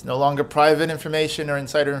this. It's no longer private information or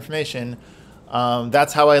insider information.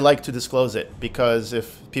 That's how I like to disclose it, because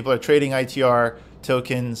if people are trading ITR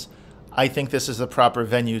tokens, I think this is the proper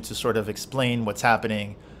venue to sort of explain what's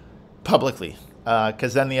happening publicly.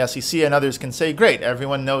 Because then the SEC and others can say, great,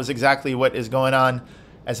 everyone knows exactly what is going on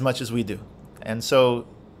as much as we do. And so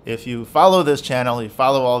if you follow this channel, you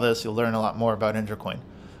follow all this, you'll learn a lot more about Intercoin.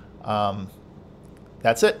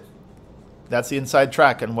 That's it. That's the inside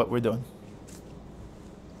track and what we're doing.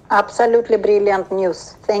 Absolutely brilliant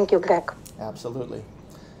news. Thank you, Greg. Absolutely.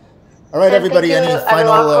 All right, everybody. Thank you, any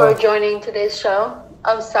final everyone, for joining today's show.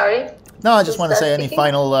 I'm sorry. No, I just want to say any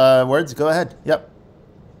final words. Go ahead. Yep.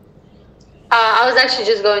 I was actually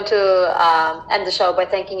just going to end the show by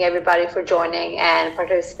thanking everybody for joining and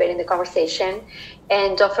participating in the conversation.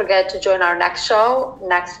 And don't forget to join our next show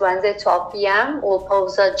next Wednesday, 12 p.m. We'll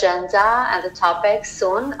post the agenda and the topics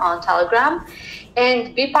soon on Telegram.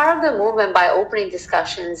 And be part of the movement by opening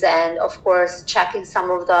discussions and, of course, checking some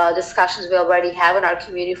of the discussions we already have in our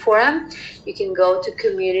community forum. You can go to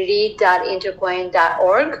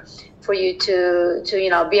community.intercoin.org for you to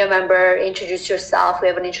be a member, introduce yourself. We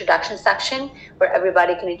have an introduction section where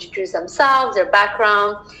everybody can introduce themselves, their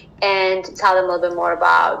background, and tell them a little bit more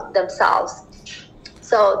about themselves.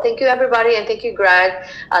 So thank you, everybody, and thank you, Greg.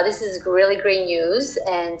 This is really great news,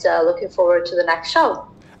 and looking forward to the next show.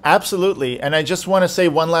 Absolutely. And I just want to say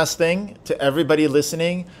one last thing to everybody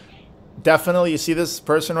listening. Definitely, you see this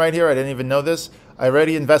person right here? I didn't even know this. I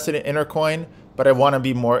already invested in Intercoin, but I want to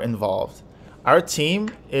be more involved. Our team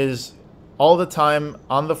is all the time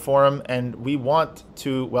on the forum, and we want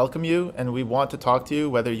to welcome you, and we want to talk to you,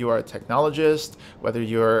 whether you are a technologist, whether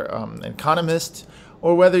you're an economist,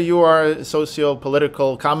 or whether you are a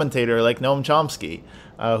socio-political commentator like Noam Chomsky,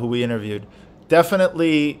 who we interviewed.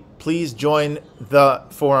 Definitely, please join the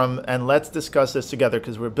forum and let's discuss this together,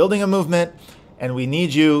 because we're building a movement, And we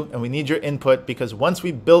need you and we need your input, because once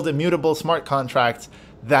we build immutable smart contracts,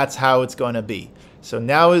 that's how it's going to be. So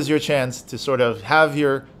now is your chance to sort of have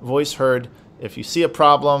your voice heard. If you see a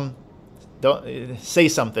problem, don't say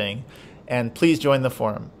something, and please join the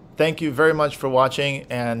forum. Thank you very much for watching,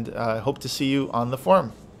 and I hope to see you on the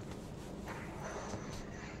forum.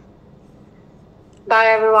 Bye,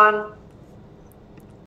 everyone.